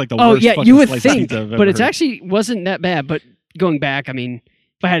sounds like the Oh worst. yeah, fucking you would slice of think, pizza I've but ever it's heard. actually wasn't that bad. But going back, I mean,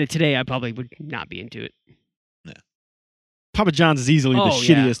 if I had it today, I probably would not be into it. Papa John's is easily the Oh,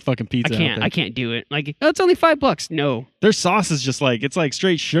 yeah. shittiest fucking pizza. out there. I can't do it. Like, oh, it's only $5. No, Their sauce is just like it's like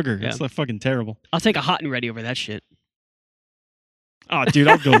straight sugar. Yeah. It's like fucking terrible. I'll take a hot and ready over that shit. Oh, dude,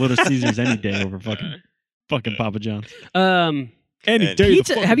 I'll go Little Caesars any day over fucking Papa John's. Any And day. of the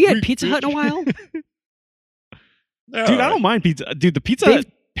Pizza. fucking Have you had week, Pizza Hut in a bitch. while? They're Dude, all I right. don't mind pizza. Dude, the pizza They've-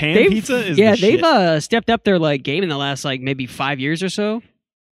 pan they've- pizza is yeah, the they've shit. stepped up their like game in the last like maybe 5 years or so.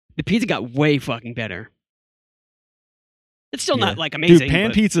 The pizza got way fucking better. It's still not Yeah. like amazing. Dude, pan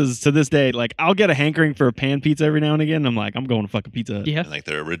but- pizzas to this day, like I'll get a hankering for a pan pizza every now and again. I'm like, I'm going to fucking Pizza Hut. Yeah. And like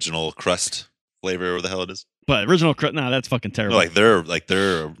their original crust flavor, whatever the hell it is. But original crust, nah, that's fucking No, terrible. like they're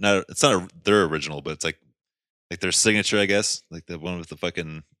not. It's not their original, but it's like their signature, I guess. Like the one with the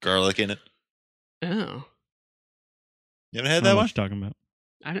fucking garlic in it. Oh, You haven't I had don't know that one? what you're talking about.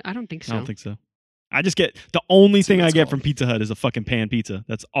 I don't think so. I don't think so. I just get the only That's what thing I it's get called. from Pizza Hut is a fucking pan pizza.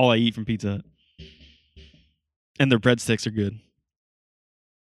 That's all I eat from Pizza Hut. And their breadsticks are good.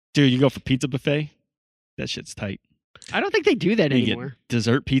 Dude, you go for pizza buffet, that shit's tight. I don't think they do that You get anymore.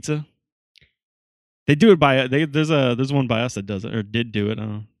 dessert pizza. They do it by there's one by us that does it or did do it.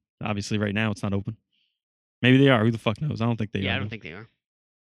 Obviously, right now it's not open. Maybe they are. Who the fuck knows? I don't think they Yeah, are. I don't think they are.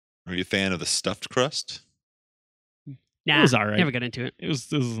 Are you a fan of the stuffed crust? Nah, was all right. Never got into it.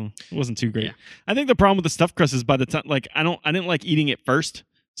 It wasn't too great. Yeah. I think the problem with the stuffed crust is by the time like I didn't like eating it first.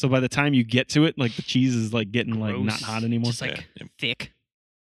 So by the time you get to it, like the cheese is like getting like not Gross. hot anymore. Just like Yeah. thick.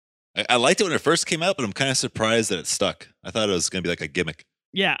 I liked it when it first came out, but I'm kind of surprised that it stuck. I thought it was going to be like a gimmick.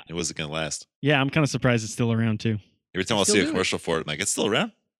 Yeah, It wasn't going to last. yeah. I'm kind of surprised it's still around too. Every time I'll Still see a do it. commercial for it, I'm like, it's still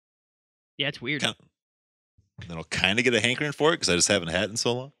around. Yeah, it's weird. Kind Then I'll kind of get a hankering for it because I just haven't had it in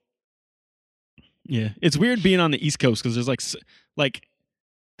so long. Yeah, it's weird being on the East Coast because there's like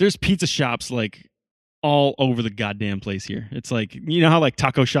there's pizza shops like all over the goddamn place here. It's like you know how like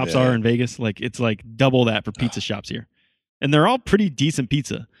taco shops Yeah. are in Vegas. Like it's like double that for pizza shops here, and they're all pretty decent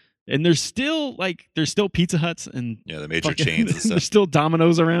pizza. And there's still Pizza Huts and Yeah, the major fucking- chains and there's stuff. still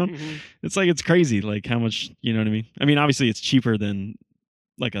Domino's around. Mhm. It's like it's crazy, like how much you know what I mean. I mean, obviously it's cheaper than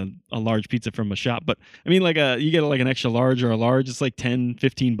like a large pizza from a shop, but I mean like you get like an extra large or a large, it's like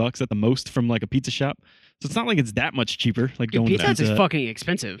 $10-15 at the most from like a pizza shop. So it's not like it's that much cheaper. Like Dude, going Pizza to Hut Pizza is Hut. fucking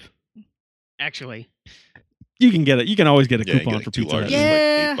expensive. Actually. You can get it. You can always get a Yeah, you coupon get, like, for two Pizza Hut. larges. Yeah.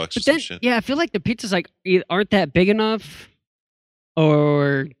 Yeah, $8 or but some then shit. yeah, I feel like the pizzas like aren't that big enough,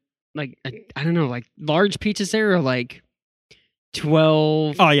 or like I don't know, like large pizzas there are like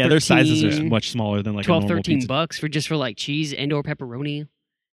 12. Oh yeah, their sizes are 13, much smaller than like 12, a normal 13 pizza. bucks for like cheese and or pepperoni.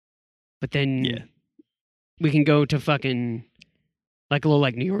 But then Yeah. we can go to fucking like a little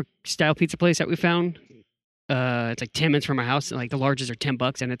like New York style pizza place that we found. It's like 10 minutes from our house, and like the largest are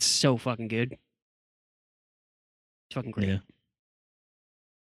 $10, and it's so fucking good. It's fucking great. Yeah.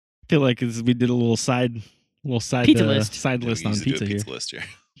 I feel like we did a little side Pizza list. side Yeah, list we on used to do a pizza here. pizza list here.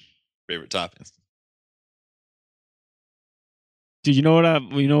 Favorite toppings. Dude, you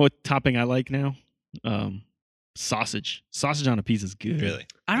know what topping I like now? Sausage. Sausage on a pizza is good. Really?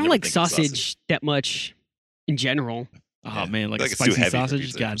 I don't Never like think of sausage that much in general. Oh Yeah. man, like I a feel like it's too spicy heavy for sausage.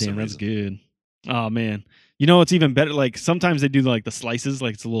 pizza for Goddamn, some that's reason. good. Oh man, you know what's even better? Like sometimes they do like the slices,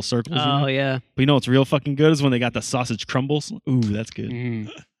 like it's a little circles. you know? Oh yeah. But you know what's real fucking good is when they got the sausage crumbles. Ooh, that's good.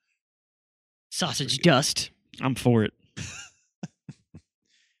 Mm. Sausage pretty good. dust. I'm for it.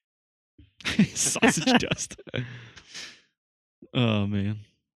 Sausage dust. Oh man.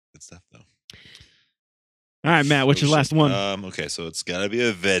 Good stuff, though. All right, Matt. What's Oh, your last shit. one? Okay, so it's got to be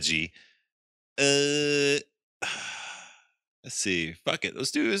a veggie. Let's see. Fuck it.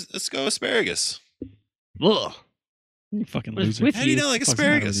 Let's go asparagus. Ugh. You fucking What's loser. with How do you you? not like Fuck's the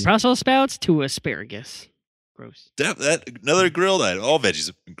matter with asparagus? you? Brussels sprouts to asparagus. Gross. That another grilled item. All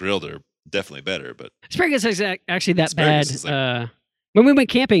veggies grilled are definitely better, but Asparagus is actually that Asparagus bad. is like- When we went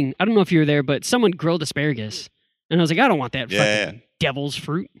camping, I don't know if you were there, but someone grilled asparagus, and I was like, I don't want that Yeah, fucking devil's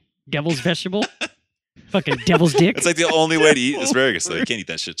fruit, devil's vegetable, fucking devil's dick. it's like the only way to eat asparagus. Though you can't eat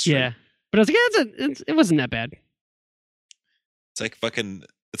that shit straight. Yeah, but I was like, it wasn't that bad. It's like fucking.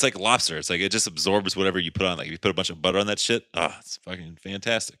 It's like lobster. It's like it just absorbs whatever you put on. Like if you put a bunch of butter on that shit, it's fucking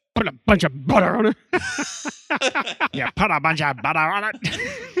fantastic. Put a bunch of butter on it. Yeah, put a bunch of butter on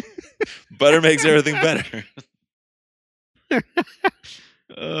it. Butter makes everything better.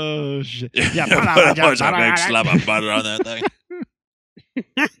 Oh shit. Yeah, put a put a bunch of bunch of butter big on it. slab of butter on that thing.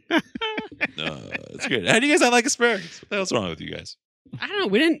 No, it's good. How do you guys not like asparagus? What the hell's wrong with you guys? I don't know.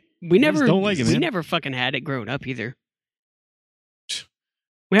 We never don't like it, we man. never fucking had it growing up either.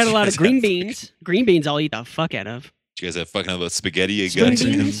 We had a lot of green beans. Green beans I'll eat the fuck out of. Do you guys have fucking about spaghetti you String got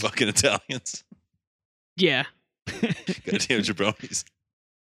and beans? fucking Italians? Yeah. Goddamn jabronis.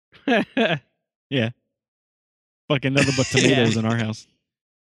 Fucking nothing but tomatoes in our house.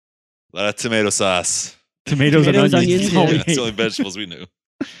 A lot of tomato sauce. Tomatoes, Tomatoes, and onions. onions, all yeah. we That's the ate. only vegetables we knew.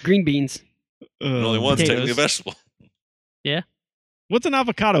 Green beans. And only one's Potatoes. technically a vegetable. What's an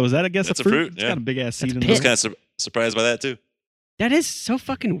avocado? Is that, I guess, That's a a fruit? fruit, It's yeah. got a big ass That's seed a in I was it. pit. kind of surprised by that too. That is so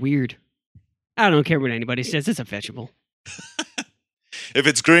fucking weird. I don't care what anybody says. It's a vegetable. If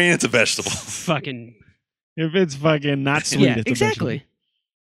it's green, it's a vegetable. Fucking If it's fucking not sweet, yeah, it's exactly. a vegetable.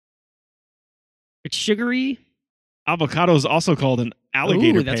 It's sugary. Avocado is also called an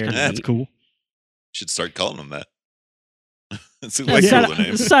alligator Ooh, that's pear. kinda That's neat. cool. Should start calling them that. It's a A way side, cooler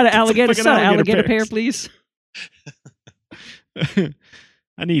name. of, side of alligator, fucking side of alligator alligator pear, pears. please.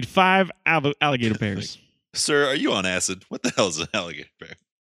 I need 5 alligator pears. Sir, are you on acid? What the hell is an alligator pear?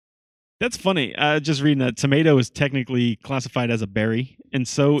 That's funny. Just reading that tomato is technically classified as a berry, and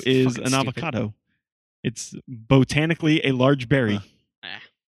so It's is fucking an stupid. avocado. It's botanically a large berry. Huh.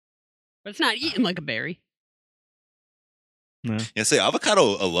 But it's not eaten like a berry. No. Yeah, say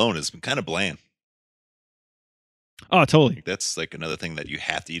avocado alone is kind of bland. Oh, totally. Like, that's like another thing that you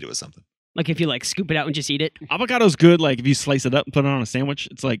have to eat it with something. Like if you like scoop it out and just eat it. Avocado's good. Like if you slice it up and put it on a sandwich,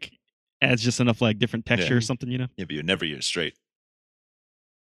 it's like adds just enough like different texture Yeah. or something. You know? Yeah, but you never eat it straight.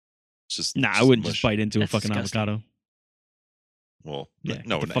 It's just Nah, I just wouldn't mush. just bite into That's a fucking disgusting. avocado. Well, Yeah,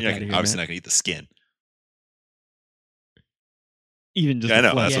 no, get the you're fuck not outta here, obviously Matt. not gonna eat the skin. Even just Yeah, I the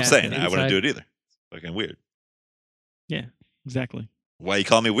know. flesh. That's what Yeah, I'm saying. the I wouldn't inside. do it either. Fucking weird. Exactly. Why you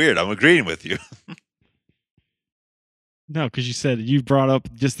call me weird? I'm agreeing with you. No, because you said you brought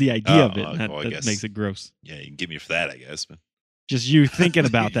up just the idea of it. Oh, And that well, I that guess. makes it gross. Yeah, you can give me for that, I guess. But Just you thinking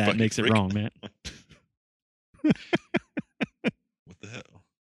about You that fucking makes it freak. wrong, man. what the hell?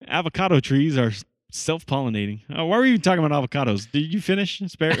 Avocado trees are self-pollinating. Oh, why were you even talking about avocados? Did you finish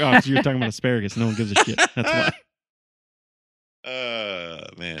asparagus? Oh, 'cause you were talking about asparagus. No one gives a shit. That's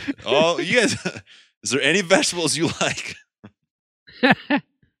why. Man. Oh, you guys. Is there any vegetables you like?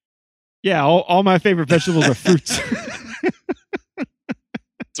 Yeah, all my favorite vegetables are fruits.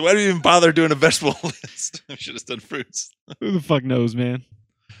 So why do you even bother doing a vegetable list? I should have done fruits. Who the fuck knows, man?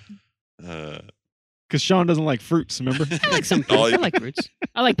 Uh, Because Sean doesn't like fruits, remember? I like some All fruits. you- I like fruits.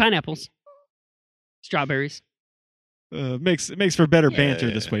 I like pineapples. Strawberries. Makes for better Yeah, banter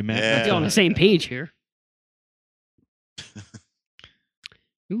yeah, this way, Matt. yeah. That's We're on all. the same page here.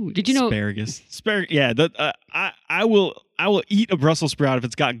 Ooh, did you know? Asparagus? Yeah, I will eat a Brussels sprout if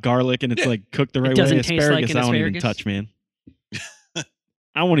it's got garlic and it's Yeah. like cooked the right way. doesn't taste Asparagus, like an I don't even asparagus? touch, man.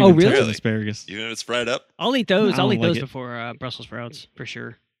 I won't Oh, even touch really? an asparagus. even if it's fried up, I'll eat those. I I'll don't eat like those it. before Brussels sprouts for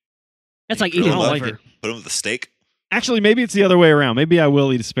sure. That's You like grill eating them a up, like liver. put them with the steak. Actually, maybe it's the other way around. Maybe I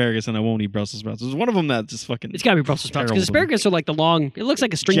will eat asparagus and I won't eat Brussels sprouts. There's one of them that just fucking. It's got to be Brussels sprouts because Terrible to me. asparagus are like the long. It looks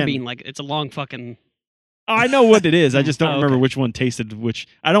like a string Gen- bean. Like it's a long fucking. Oh, I know what it is. I just don't Oh, remember okay. which one tasted which.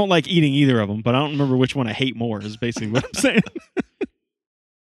 I don't like eating either of them, but I don't remember which one I hate more. Is basically what I'm saying.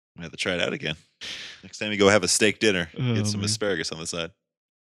 I have to try it out again. Next time you go have a steak dinner, Oh, get some man. asparagus on the side.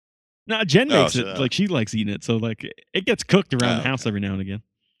 No, Jen Oh, makes shut it. up. Like she likes eating it, so like it gets cooked around Oh, the house okay. every now and again.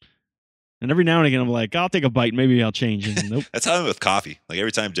 And every now and again, I'm like, I'll take a bite. Maybe I'll change. And nope. That's how I'm with coffee. Like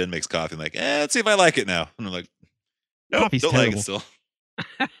every time Jen makes coffee, I'm like, let's see if I like it now. And I'm like, nope, Coffee's don't like it terrible. still.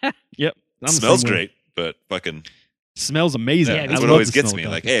 Yep. I'm the Smells same way. great, but fucking Smells amazing. Yeah, I that's me what love always the gets smell me.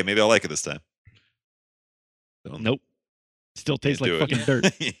 of Like, coffee. hey, maybe I'll like it this time. So, Nope. Still tastes like can't do fucking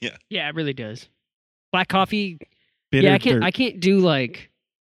it. dirt. Yeah. Yeah, it really does. Black coffee. Bitter yeah, I can't. dirt. I can't do like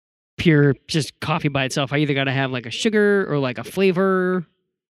pure just coffee by itself. I either got to have like a sugar or like a flavor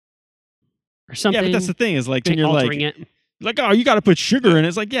or something. Yeah, but that's the thing is like then you're altering like, it. oh, you got to put sugar in it.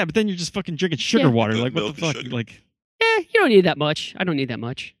 It's like, yeah, but then you're just fucking drinking sugar Yeah. water. Put Like, what milk the and fuck? sugar. Like, You don't need that much. I don't need that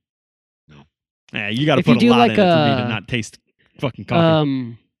much. yeah, you got to If you put a do lot like in it for me to a- not taste fucking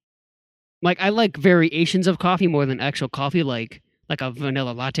coffee. Like I like variations of coffee more than actual coffee, like a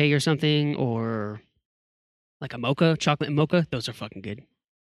vanilla latte or something, or like a mocha, chocolate mocha. Those are fucking good.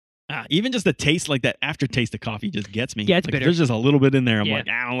 Even just the taste, like that aftertaste of coffee, just gets me. Yeah, it's like, if bitter. There's just a little bit in there. I'm Yeah. like,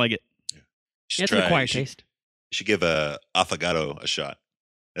 I don't like it. You Yeah, should it's an try. acquired You should, taste. you should give a affogato a shot.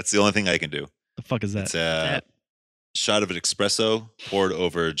 That's the only thing I can do. The fuck is that? It's a That- shot of an espresso poured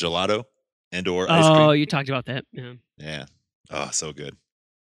over gelato and or ice Oh, cream. you talked about that. Yeah. Yeah. Oh, so good.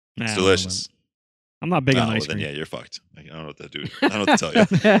 Nah, It's I don't know delicious. about it. I'm not big Oh, on well, ice then cream. yeah, you're fucked. I don't know what to do. I don't know what to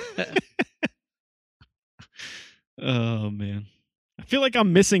tell you. Oh man, I feel like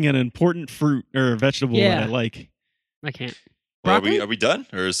I'm missing an important fruit or vegetable Yeah. that I like. I can't. Well, Broccoli? are we done,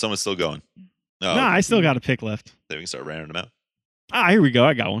 or is someone still going? No, Nah, I still got a pick left. then we can start rounding them out. Here we go.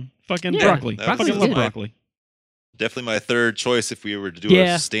 I got one. Fucking Yeah, broccoli. that I was fucking Broccoli's love good. broccoli. Definitely my third choice if we were to do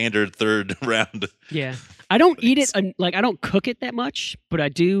Yeah. a standard third round. Yeah. I don't eat it Thanks. like I don't cook it that much, but I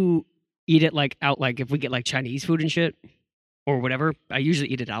do eat it like out like if we get like Chinese food and shit or whatever. I usually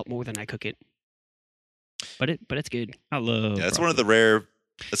eat it out more than I cook it. But it's good. I love. Yeah, that's one of broccoli. the rare.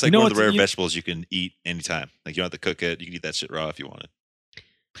 It's like You know one of the what's- rare you- vegetables you can eat anytime. Like you don't have to cook it. You can eat that shit raw if you want it.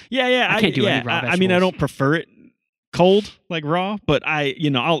 Yeah, I can't do any yeah. raw I mean, I vegetables. don't prefer it cold, like raw, but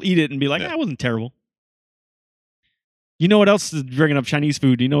I'll eat it and be like, Yeah. it wasn't terrible. You know what else is bringing up Chinese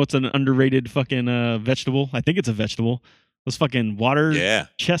food? You know what's an underrated fucking vegetable? I think it's a vegetable. Those fucking water Yeah.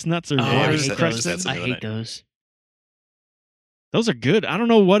 chestnuts or Oh, Yeah, I water there's hate that- crushed. there's those. that I the other hate night. those. Those are good. I don't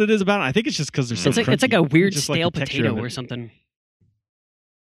know what it is about it. I think it's just because they're so It's like crunchy. a weird Just like stale the texture potato of it. or something.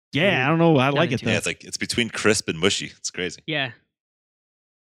 Yeah, I don't know. I Not like it into though. Yeah, it's between crisp and mushy. It's crazy. Yeah.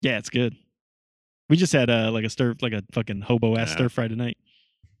 Yeah, it's good. We just had like a fucking hobo ass Yeah. stir fry tonight.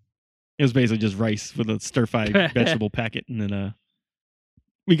 It was basically just rice with a stir fry vegetable packet, and then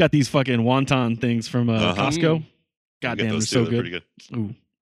we got these fucking wonton things from Uh-huh. Costco. Mm. God We got damn, they're those so too. They're good. pretty good. Ooh.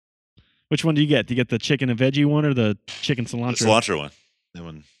 Which one do you get? Do you get the chicken and veggie one or the chicken The cilantro? cilantro one. That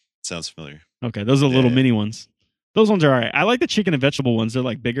one sounds familiar. Okay, those are the little Yeah. mini ones. Those ones are all right. I like the chicken and vegetable ones. They're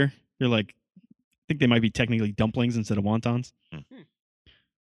like bigger. They're like, I think they might be technically dumplings instead of wontons. Hmm.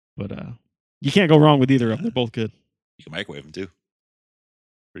 But you can't go wrong with either of them. They're both good. You can microwave them too.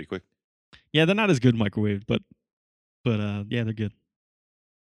 Pretty quick. Yeah, they're not as good microwaved, but yeah, they're good.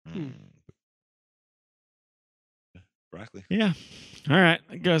 Mm. Broccoli. Yeah. All right.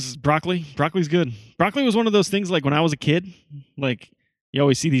 I guess broccoli. Broccoli's good. Broccoli was one of those things like when I was a kid, like you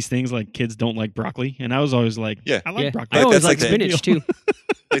always see these things like kids don't like broccoli. And I was always like, Yeah. I like Yeah. broccoli. I always That's like like the- spinach too.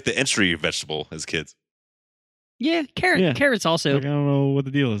 Like the entry vegetable as kids. Yeah, carrot. Yeah. Carrots also. Like, I don't know what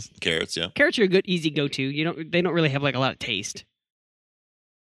the deal is. Carrots, yeah. Carrots are a good easy go to. They don't really have like a lot of taste.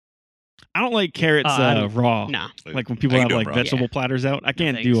 I don't like carrots I don't- raw. Nah. Like when people I can have do 'em like raw. vegetable Yeah. platters out. I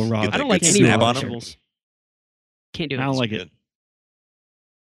can't No do a thanks. raw. Get I the don't good like any snap raw on 'em. vegetables. Can't do it. I don't like it. Good.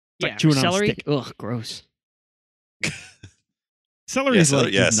 like Yeah, chewing on a celery. stick. Ugh, gross. Celery Yeah, is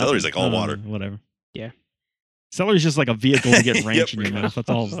like yeah, just celery's nothing. like all I don't water. know, whatever. Yeah. Celery's just like a vehicle to get Yep, ranch in your pretty mouth. That's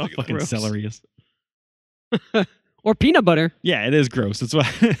all much. Just fucking gross. celery is. Or peanut butter. Yeah, it is gross. That's why.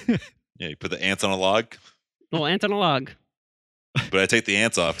 Yeah, you put the ants on a log, Little ant on a log. but I take the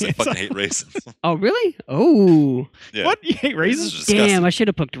ants off because I Ants fucking on- hate raisins. Oh, really? Oh. Yeah. What? You hate Raisins raisins? are disgusting. Damn, I should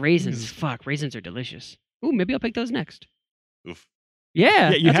have picked raisins. Fuck, raisins are delicious. Ooh, maybe I'll pick those next. Oof. Yeah.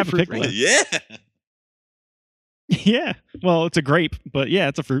 Yeah, you that's have to fruit, pick right? one. Yeah. Yeah. Well, it's a grape, but yeah,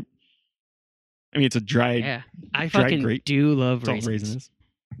 it's a fruit. I mean, it's a dried. Yeah. I dried fucking grape. do love That's all raisins. raisin is.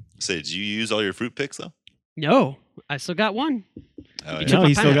 Say, did you use all your fruit picks though? No, I still got one. Oh, You yeah. took No, my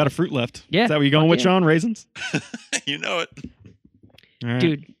he's still pineapple. got a fruit left. Yeah. Is that what you going Fuck with, yeah. Sean? Raisins? You know it. All right.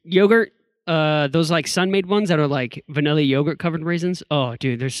 Dude, yogurt, those like sun-made ones that are like vanilla yogurt covered raisins. Oh,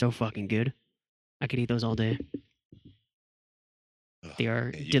 dude, they're so fucking good. I could eat those all day. Ugh, They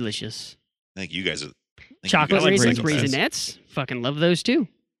are yeah, delicious. I think you guys are. I think you Chocolate guys are raisins, raisins. raisinets. Fucking love those too. Ooh,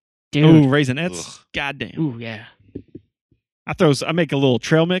 Dude. raisinets. Ugh. Goddamn. Ooh, yeah. I make a little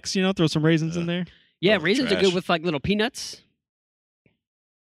trail mix, throw some raisins in there. Yeah, Oh, raisins are trash. good with like little peanuts.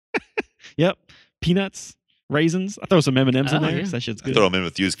 Yep. Peanuts, raisins. I throw some M&Ms in Oh, there. yeah. 'cause That shit's I good. throw them in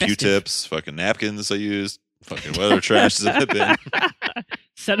with used Festive. Q-tips, fucking napkins I used, fucking weather trash in the bin.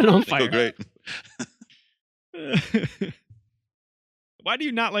 Set it on They go fire. great. Why do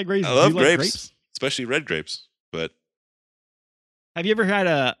you not like raisins? I Do you love like grapes. Especially red grapes. But Have you ever had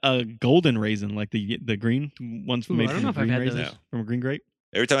a golden raisin, like the green ones Ooh, made I don't from know a if I've green had raisin? those. From a green grape?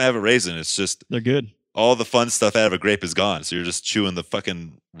 every time I have a raisin, it's just They're good. all the fun stuff out of a grape is gone. So you're just chewing the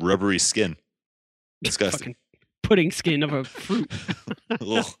fucking rubbery skin. Disgusting. Fucking pudding skin of a fruit.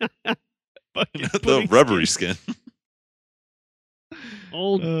 Ugh. Fucking The pudding rubbery skin.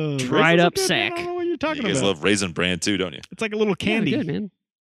 Old. raisins dried are up good, man. sack. I don't know what you're talking You guys about. love Raisin Bran too, don't you? It's like a little Yeah, candy. good, man.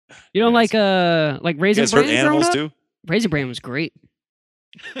 You don't Yeah, like You raisin guys heard bran growing animals up? too? Raisin bran was great.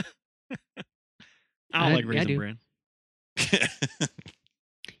 I don't like I raisin do. bran.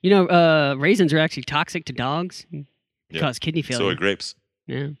 You know, raisins are actually toxic to dogs. They Yeah. cause kidney So failure. are grapes.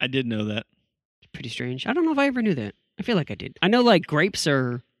 Yeah, I did know that. it's pretty strange. I don't know if I ever knew that. I feel like I did. I know like grapes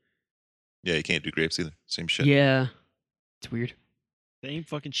are. Yeah, you can't do grapes either. Same shit. Yeah, it's weird. Same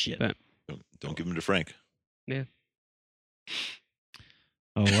fucking shit. But- Don't give them to Frank.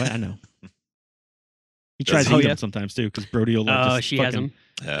 Oh, what? I know. He Does tries to he? eat Oh, yeah. them sometimes too, because Brody will like Oh, just she has fucking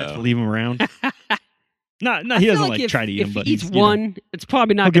them. leave him around. No, I he feel doesn't like if, try to eat if them, but he eats he's, one, it's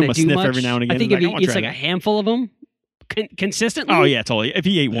probably he'll not give going him to a do sniff much. every now and again. I think He's if like, "I he wanna eats try like a that." handful of them consistently, Oh yeah, totally. If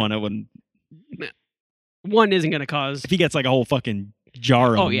he ate one, I wouldn't. one isn't going to cause. If he gets like a whole fucking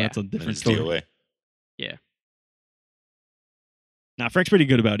jar of Oh, them, yeah. that's a Then different just stay story. away. Nah, Frank's pretty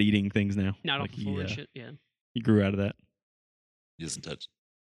good about eating things now. Not Like, off the floor and shit. Yeah. he grew out of that. He doesn't touch.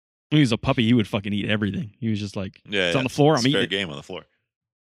 When he was a puppy, he would fucking eat everything. He was just like, Yeah, It's yeah, on the floor, It's I'm fair eating it. game on the floor.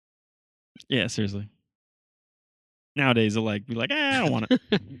 yeah, seriously. Nowadays, they'll like be like, I don't want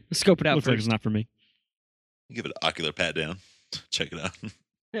it. Scope it out Looks like first. it's not for me. Give it an ocular pat down. Check it out.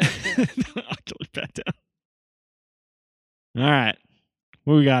 Ocular pat down. All right.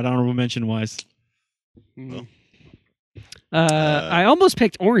 What we got honorable mention wise? Mm. I almost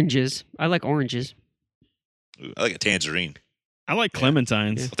picked oranges. I like oranges. Ooh, I like a tangerine. I like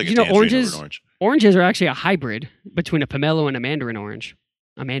clementines. Yeah. I'll take You a know, tangerine oranges- over an orange. Oranges are actually a hybrid between a pomelo and a mandarin orange.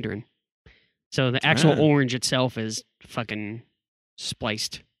 A mandarin. So the actual Ah. orange itself is fucking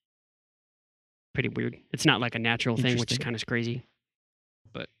spliced. Pretty weird. It's not like a natural thing, which is Interesting. kind of crazy.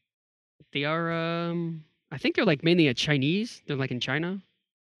 But they are, I think they're like mainly a Chinese. They're like in China.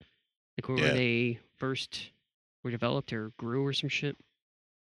 Like where Yeah. they first were developed or grew or some shit.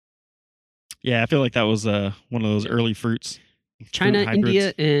 Yeah, I feel like that was one of those early fruits. China, Fruit India,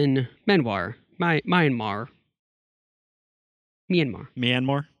 hybrids. and Myanmar. Myanmar.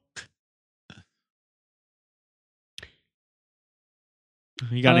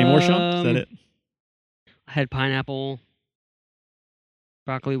 You got any more, Sean? Is that it? I had pineapple,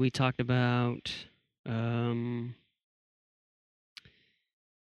 broccoli. We talked about. I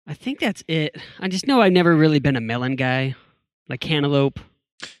think that's it. I just know I've never really been a melon guy, like cantaloupe,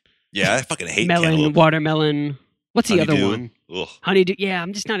 Yeah, I fucking hate melon, cantaloupe. watermelon. What's the other Honeydew. one? Ugh. Honeydew. Yeah,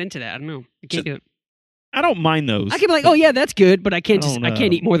 I'm just not into that. I don't know. I can't do it. I don't mind those. I can be like, oh yeah, that's good, but I can't I just. don't, I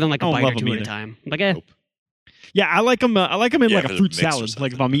can't eat more than like I a don't bite or love 'em two at a either. time. Like, eh. Nope. Yeah, I like them. I like them in Yeah, like if a it's fruit mixed or salad.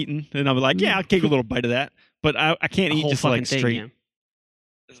 Like if something. I'm eating, and I'll be like, yeah, I'll take a little bite of that. But I can't A eat whole just fucking like thing, straight. yeah.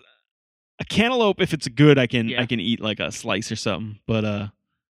 A cantaloupe, if it's good, I can Yeah. eat like a slice or something. But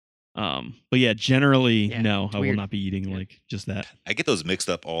yeah, generally Yeah, no, it's I will weird. not be eating Yeah. like just that. I get those mixed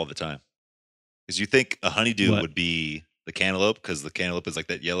up all the time. Because you think a honeydew What? would be the cantaloupe, because the cantaloupe is like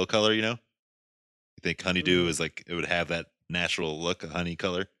that yellow color, you know? You think honeydew Mm. is like, it would have that natural look, a honey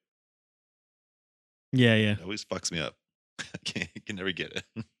color. Yeah, yeah. It always fucks me up. I can never get it.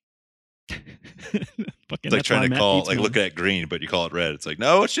 Fucking It's like that's why trying to Matt call, eats like one. look at green, but you call it red. It's like,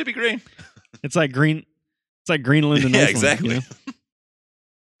 no, it should be green. It's like green. It's like Greenland and Yeah, Iceland. exactly. You know?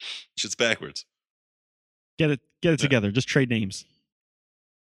 Shit's backwards. Get it Yeah. together. Just trade names.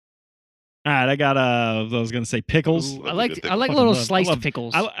 All right, I got I was gonna say pickles. Ooh, Love I a like good I pickle. like Fucking little love- I sliced love-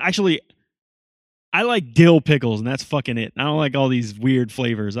 pickles. I like dill pickles, and that's fucking it. I don't like all these weird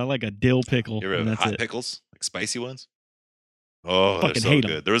flavors. I like a dill pickle, You ever and have that's hot it. pickles? Like spicy ones? Oh, they're Fucking so hate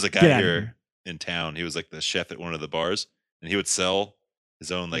 'em. good. There was a guy Get outta here here. in town. He was like the chef at one of the bars, and he would sell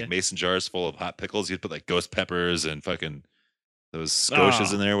his own like Yeah. mason jars full of hot pickles. He'd put like ghost peppers and fucking those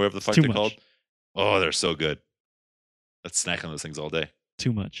squoshes Oh, in there, whatever the fuck too they're much. called. Oh, they're so good. Let's snack on those things all day.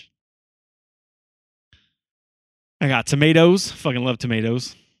 Too much. I got tomatoes. Fucking love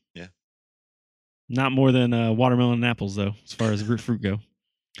tomatoes. Yeah. Not more than watermelon and apples, though, as far as fruit go.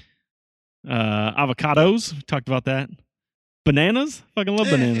 Avocados. We talked about that. Bananas. Fucking love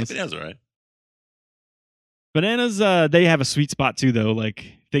bananas. Bananas, all right. Bananas. They have a sweet spot too, though. Like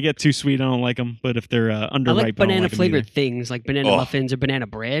if they get too sweet, I don't like them. But if they're I underripe, like I don't banana like 'em flavored either. things like banana Oh. muffins or banana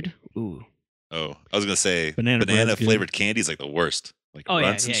bread. Ooh. Oh, I was gonna say Banana banana bread's good. flavored candy is like the worst. Like Oh yeah,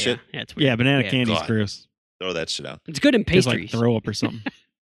 runts yeah, and yeah. shit. Yeah, it's weird. Yeah, banana Yeah. candy's God. gross. Throw that shit out. It's good in Just like pastries. throw up or something.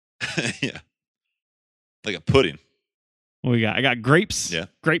 Yeah. Like a pudding. What we got? I got grapes. Yeah.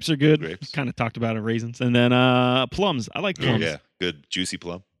 Grapes are good. Grapes. Kind of talked about it, raisins. And then plums. I like Oh, plums. yeah. Good juicy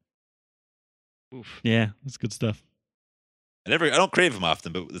plum. Oof. Yeah, that's good stuff. I don't crave them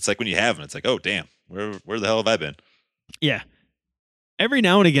often, but it's like when you have them, it's like, oh damn, where the hell have I been? Yeah. Every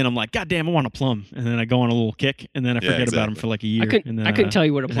now and again, I'm like, God damn, I want a plum. And then I go on a little kick, and then I Yeah, forget about them exactly. for like a year. and then, I couldn't tell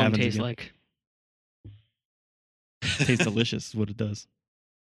you what a it plum happens tastes again. like. It tastes delicious is what it does.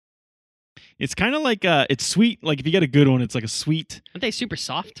 It's kind of like, it's sweet. Like if you get a good one, it's like a sweet. Aren't they super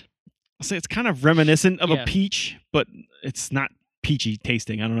soft? I'll say it's kind of reminiscent of Yeah. a peach, but it's not peachy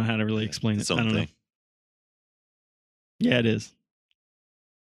tasting. I don't know how to really Yeah, explain its it. I own don't know. thing. Yeah, it is.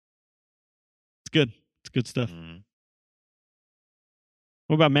 It's good. It's good stuff. Mhm.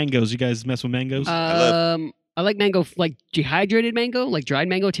 What about mangoes? You guys mess with mangoes? I like mango, like dehydrated mango, like dried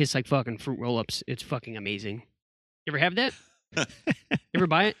mango. Tastes like fucking fruit roll-ups. It's fucking amazing. You ever have that? You ever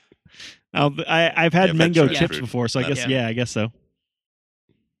buy it? I've had Yeah, I've had mango dried chips fruit. before, so I guess Yeah. I guess so.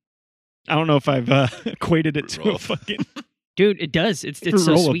 I don't know if I've equated it Fruit to a roll-up. fucking Dude, it does. It's fruit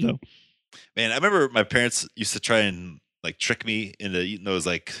so roll-up, sweet. though. Man, I remember my parents used to try and like trick me into eating those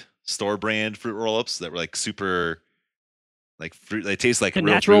like store brand fruit roll ups that were like super like fruit. They taste like The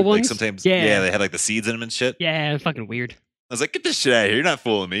real natural fruit. Like ones? sometimes, Yeah. they had like the seeds in them and shit. Yeah, fucking weird. I was like, get this shit out of here! You're not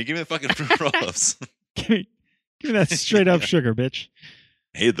fooling me. Give me the fucking fruit roll ups. Give me that straight up sugar, bitch.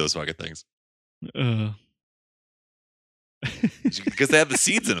 I hated those fucking things I because they have the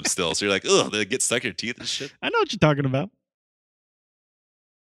seeds in them still. So you're like, ugh, they get stuck in your teeth and shit. know what you're talking about.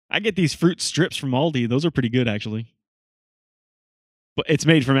 I get these fruit strips from Aldi. Those are pretty good, actually. But it's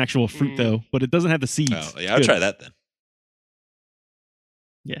made from actual fruit, Mm. though. But it doesn't have the seeds. Oh, It's yeah, I'll good. try that then.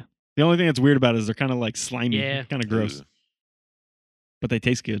 The only thing that's weird about it is they're kind of like slimy, Yeah. kind of gross, Ooh. but they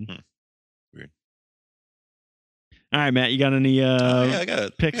taste good. Hmm. Weird. All right, Matt, you got any Yeah, I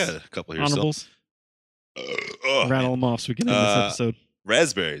got picks, a couple here. So. honorables? Oh, Rattle them off so we can end this episode.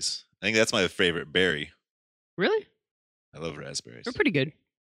 raspberries. I think that's my favorite berry. Really? I love raspberries. They're pretty good.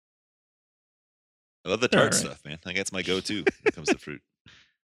 I love the They're tart alright. stuff, man. I think that's my go-to when it comes to fruit.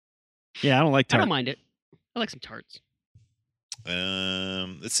 Yeah, I don't like I tart. don't mind it. I like some tarts.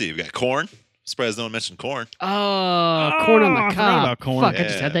 Let's see. We got corn. Surprised no one mentioned corn. Oh, corn on I the forgot cob. about corn. Fuck, I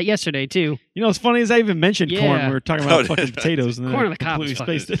just Yeah. had that yesterday too. You know, what's funny is I even mentioned corn. Yeah. We were talking Oh, about fucking did I? potatoes, and then Corn I on the cob completely is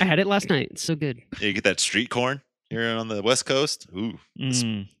fucking. spaced it. I had it last night. It's so good. Yeah, you get that street corn here on the West Coast. Ooh,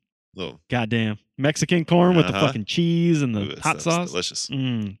 little Goddamn Mexican corn with the Uh-huh. fucking cheese and the ooh, that hot stuff's sauce.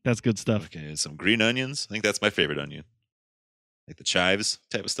 delicious. That's good stuff. Okay, some green onions. I think that's my favorite onion. Like the chives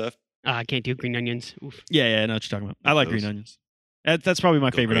type of stuff. I can't do green onions. Oof. Yeah, I know what you're talking about. I like green Those. onions. That's probably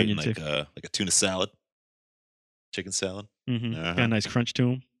my Go favorite great in onion too. like a tuna salad, chicken salad. Got a nice crunch to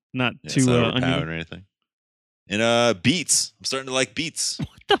them. Not Yeah, too it's not overpowered oniony. or anything. And beets. I'm starting to like beets. What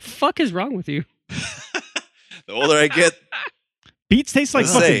the fuck is wrong with you? The older I get, Beets taste like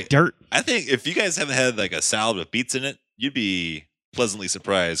Let's fucking say- dirt. I think if you guys haven't had like a salad with beets in it, you'd be pleasantly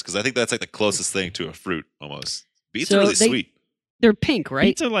surprised because I think that's like the closest thing to a fruit almost. Beets So are really they- sweet. They're pink, right?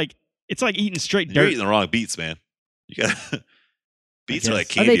 Beets are like it's like eating straight You're dirt. eating the wrong beets, man. You got beets are like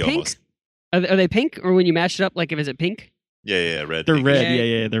guess. Are candy they pink? almost. Are they pink, or when you mash it up, like if is it pink? Yeah, red. They're pink. red. Yeah.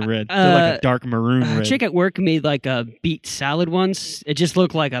 Yeah, they're red. They're like a dark maroon A red. chick at work made like a beet salad once. It just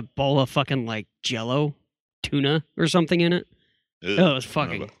looked like a bowl of fucking like Jello, tuna or something in it. Ugh, Oh, it was I don't know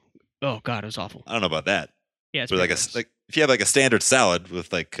fucking. about- Oh god, it was awful. I don't know about that. Yeah, it's But pretty like gross. like if you have like a standard salad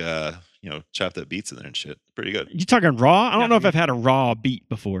with like chopped up beets in there and shit, pretty good. You talking raw? I don't Not know if for me. I've had a raw beet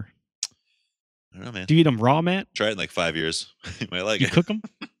before. I don't know, man. Do you eat them raw, Matt? Try it in like 5 years. You might like You it. cook them?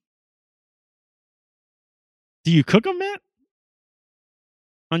 Do you cook them, Matt?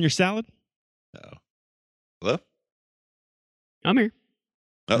 On your salad? Oh. Hello? I'm here.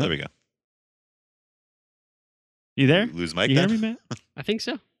 Oh, there we go. You there? Lose Mike You hear then? me, Matt? I think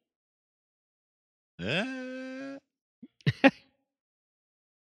so.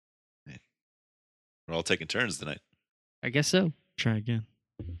 We're all taking turns tonight. I guess so. Try again.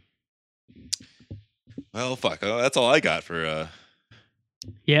 Well, fuck. Oh, that's all I got for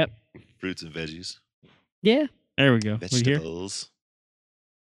Yep. fruits and veggies. Yeah. There we go. We here? Vegetables.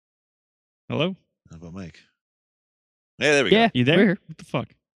 Hello? How about Mike? Yeah, there we Yeah. go. You there? We're here. What the fuck?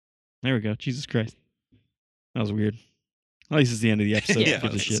 There we go. Jesus Christ. That was weird. At least it's the end of the episode. Yeah, Who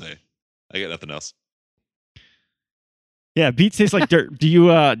I gives a was shit. gonna say. I got nothing else. Yeah, beets taste like dirt. Do you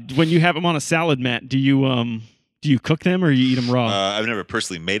when you have them on a salad, Matt, do you cook them or you eat them raw? I've never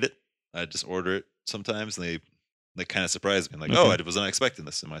personally made it. I just order it sometimes, and they kind of surprise me. I'm like, Okay. oh, I was not expecting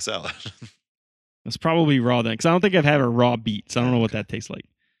this in my salad. It's probably raw then, because I don't think I've had a raw beets. I don't know what Okay. that tastes like.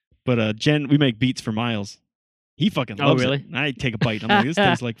 But Jen, we make beets for Miles. He fucking Oh, loves really? it. And I take a bite. I'm like, this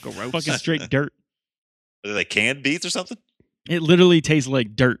tastes like Gross. fucking straight dirt. Are they like canned beets or something? It literally tastes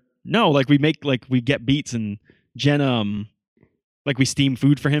like dirt. No, like we get beets and Jen like we steam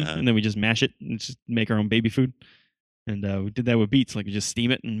food for him Uh-huh. and then we just mash it and just make our own baby food. And we did that with beets. Like we just steam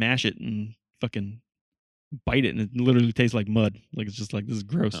it and mash it and fucking bite it, and it literally tastes like mud. Like it's just like this is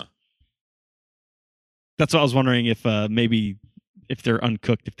gross. Huh. That's what I was wondering if maybe if they're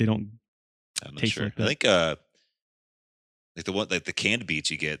uncooked, if they don't. I'm not Tastes sure. like I that. think like the canned beets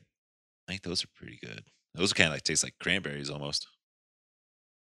you get. I think those are pretty good. Those kind of like taste like cranberries almost.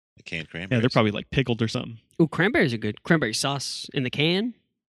 Like canned cranberries. Yeah, they're probably like pickled or something. Ooh, cranberries are good. Cranberry sauce in the can.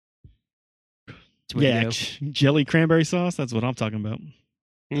 It's way to Yeah, go. jelly cranberry sauce. That's what I'm talking about.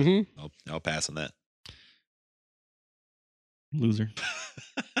 Mm-hmm. I'll pass on that. Loser.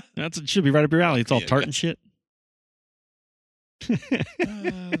 It should be right up your alley. It's all Yeah, tart good. and shit.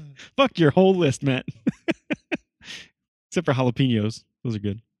 Fuck your whole list, Matt. Except for jalapenos. Those are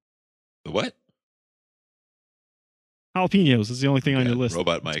good. The what? Jalapenos is the only thing on Yeah, your list.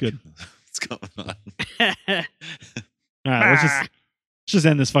 Robot It's Mike. good. What's going on? All right, let's just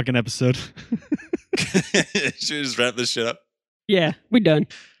end this fucking episode. Should we just wrap this shit up? Yeah, we done.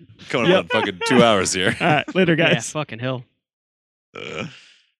 Coming Yep. up on fucking 2 hours here. All right, later, Yeah, guys. fucking hell. All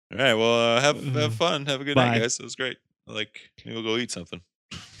right. Well, have fun. Have a good Bye. night, guys. It was great. Maybe we'll go eat something.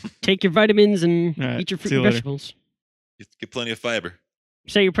 Take your vitamins and All right, eat your fruit see you and later. vegetables. Get plenty of fiber.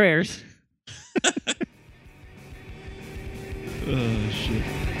 Say your prayers.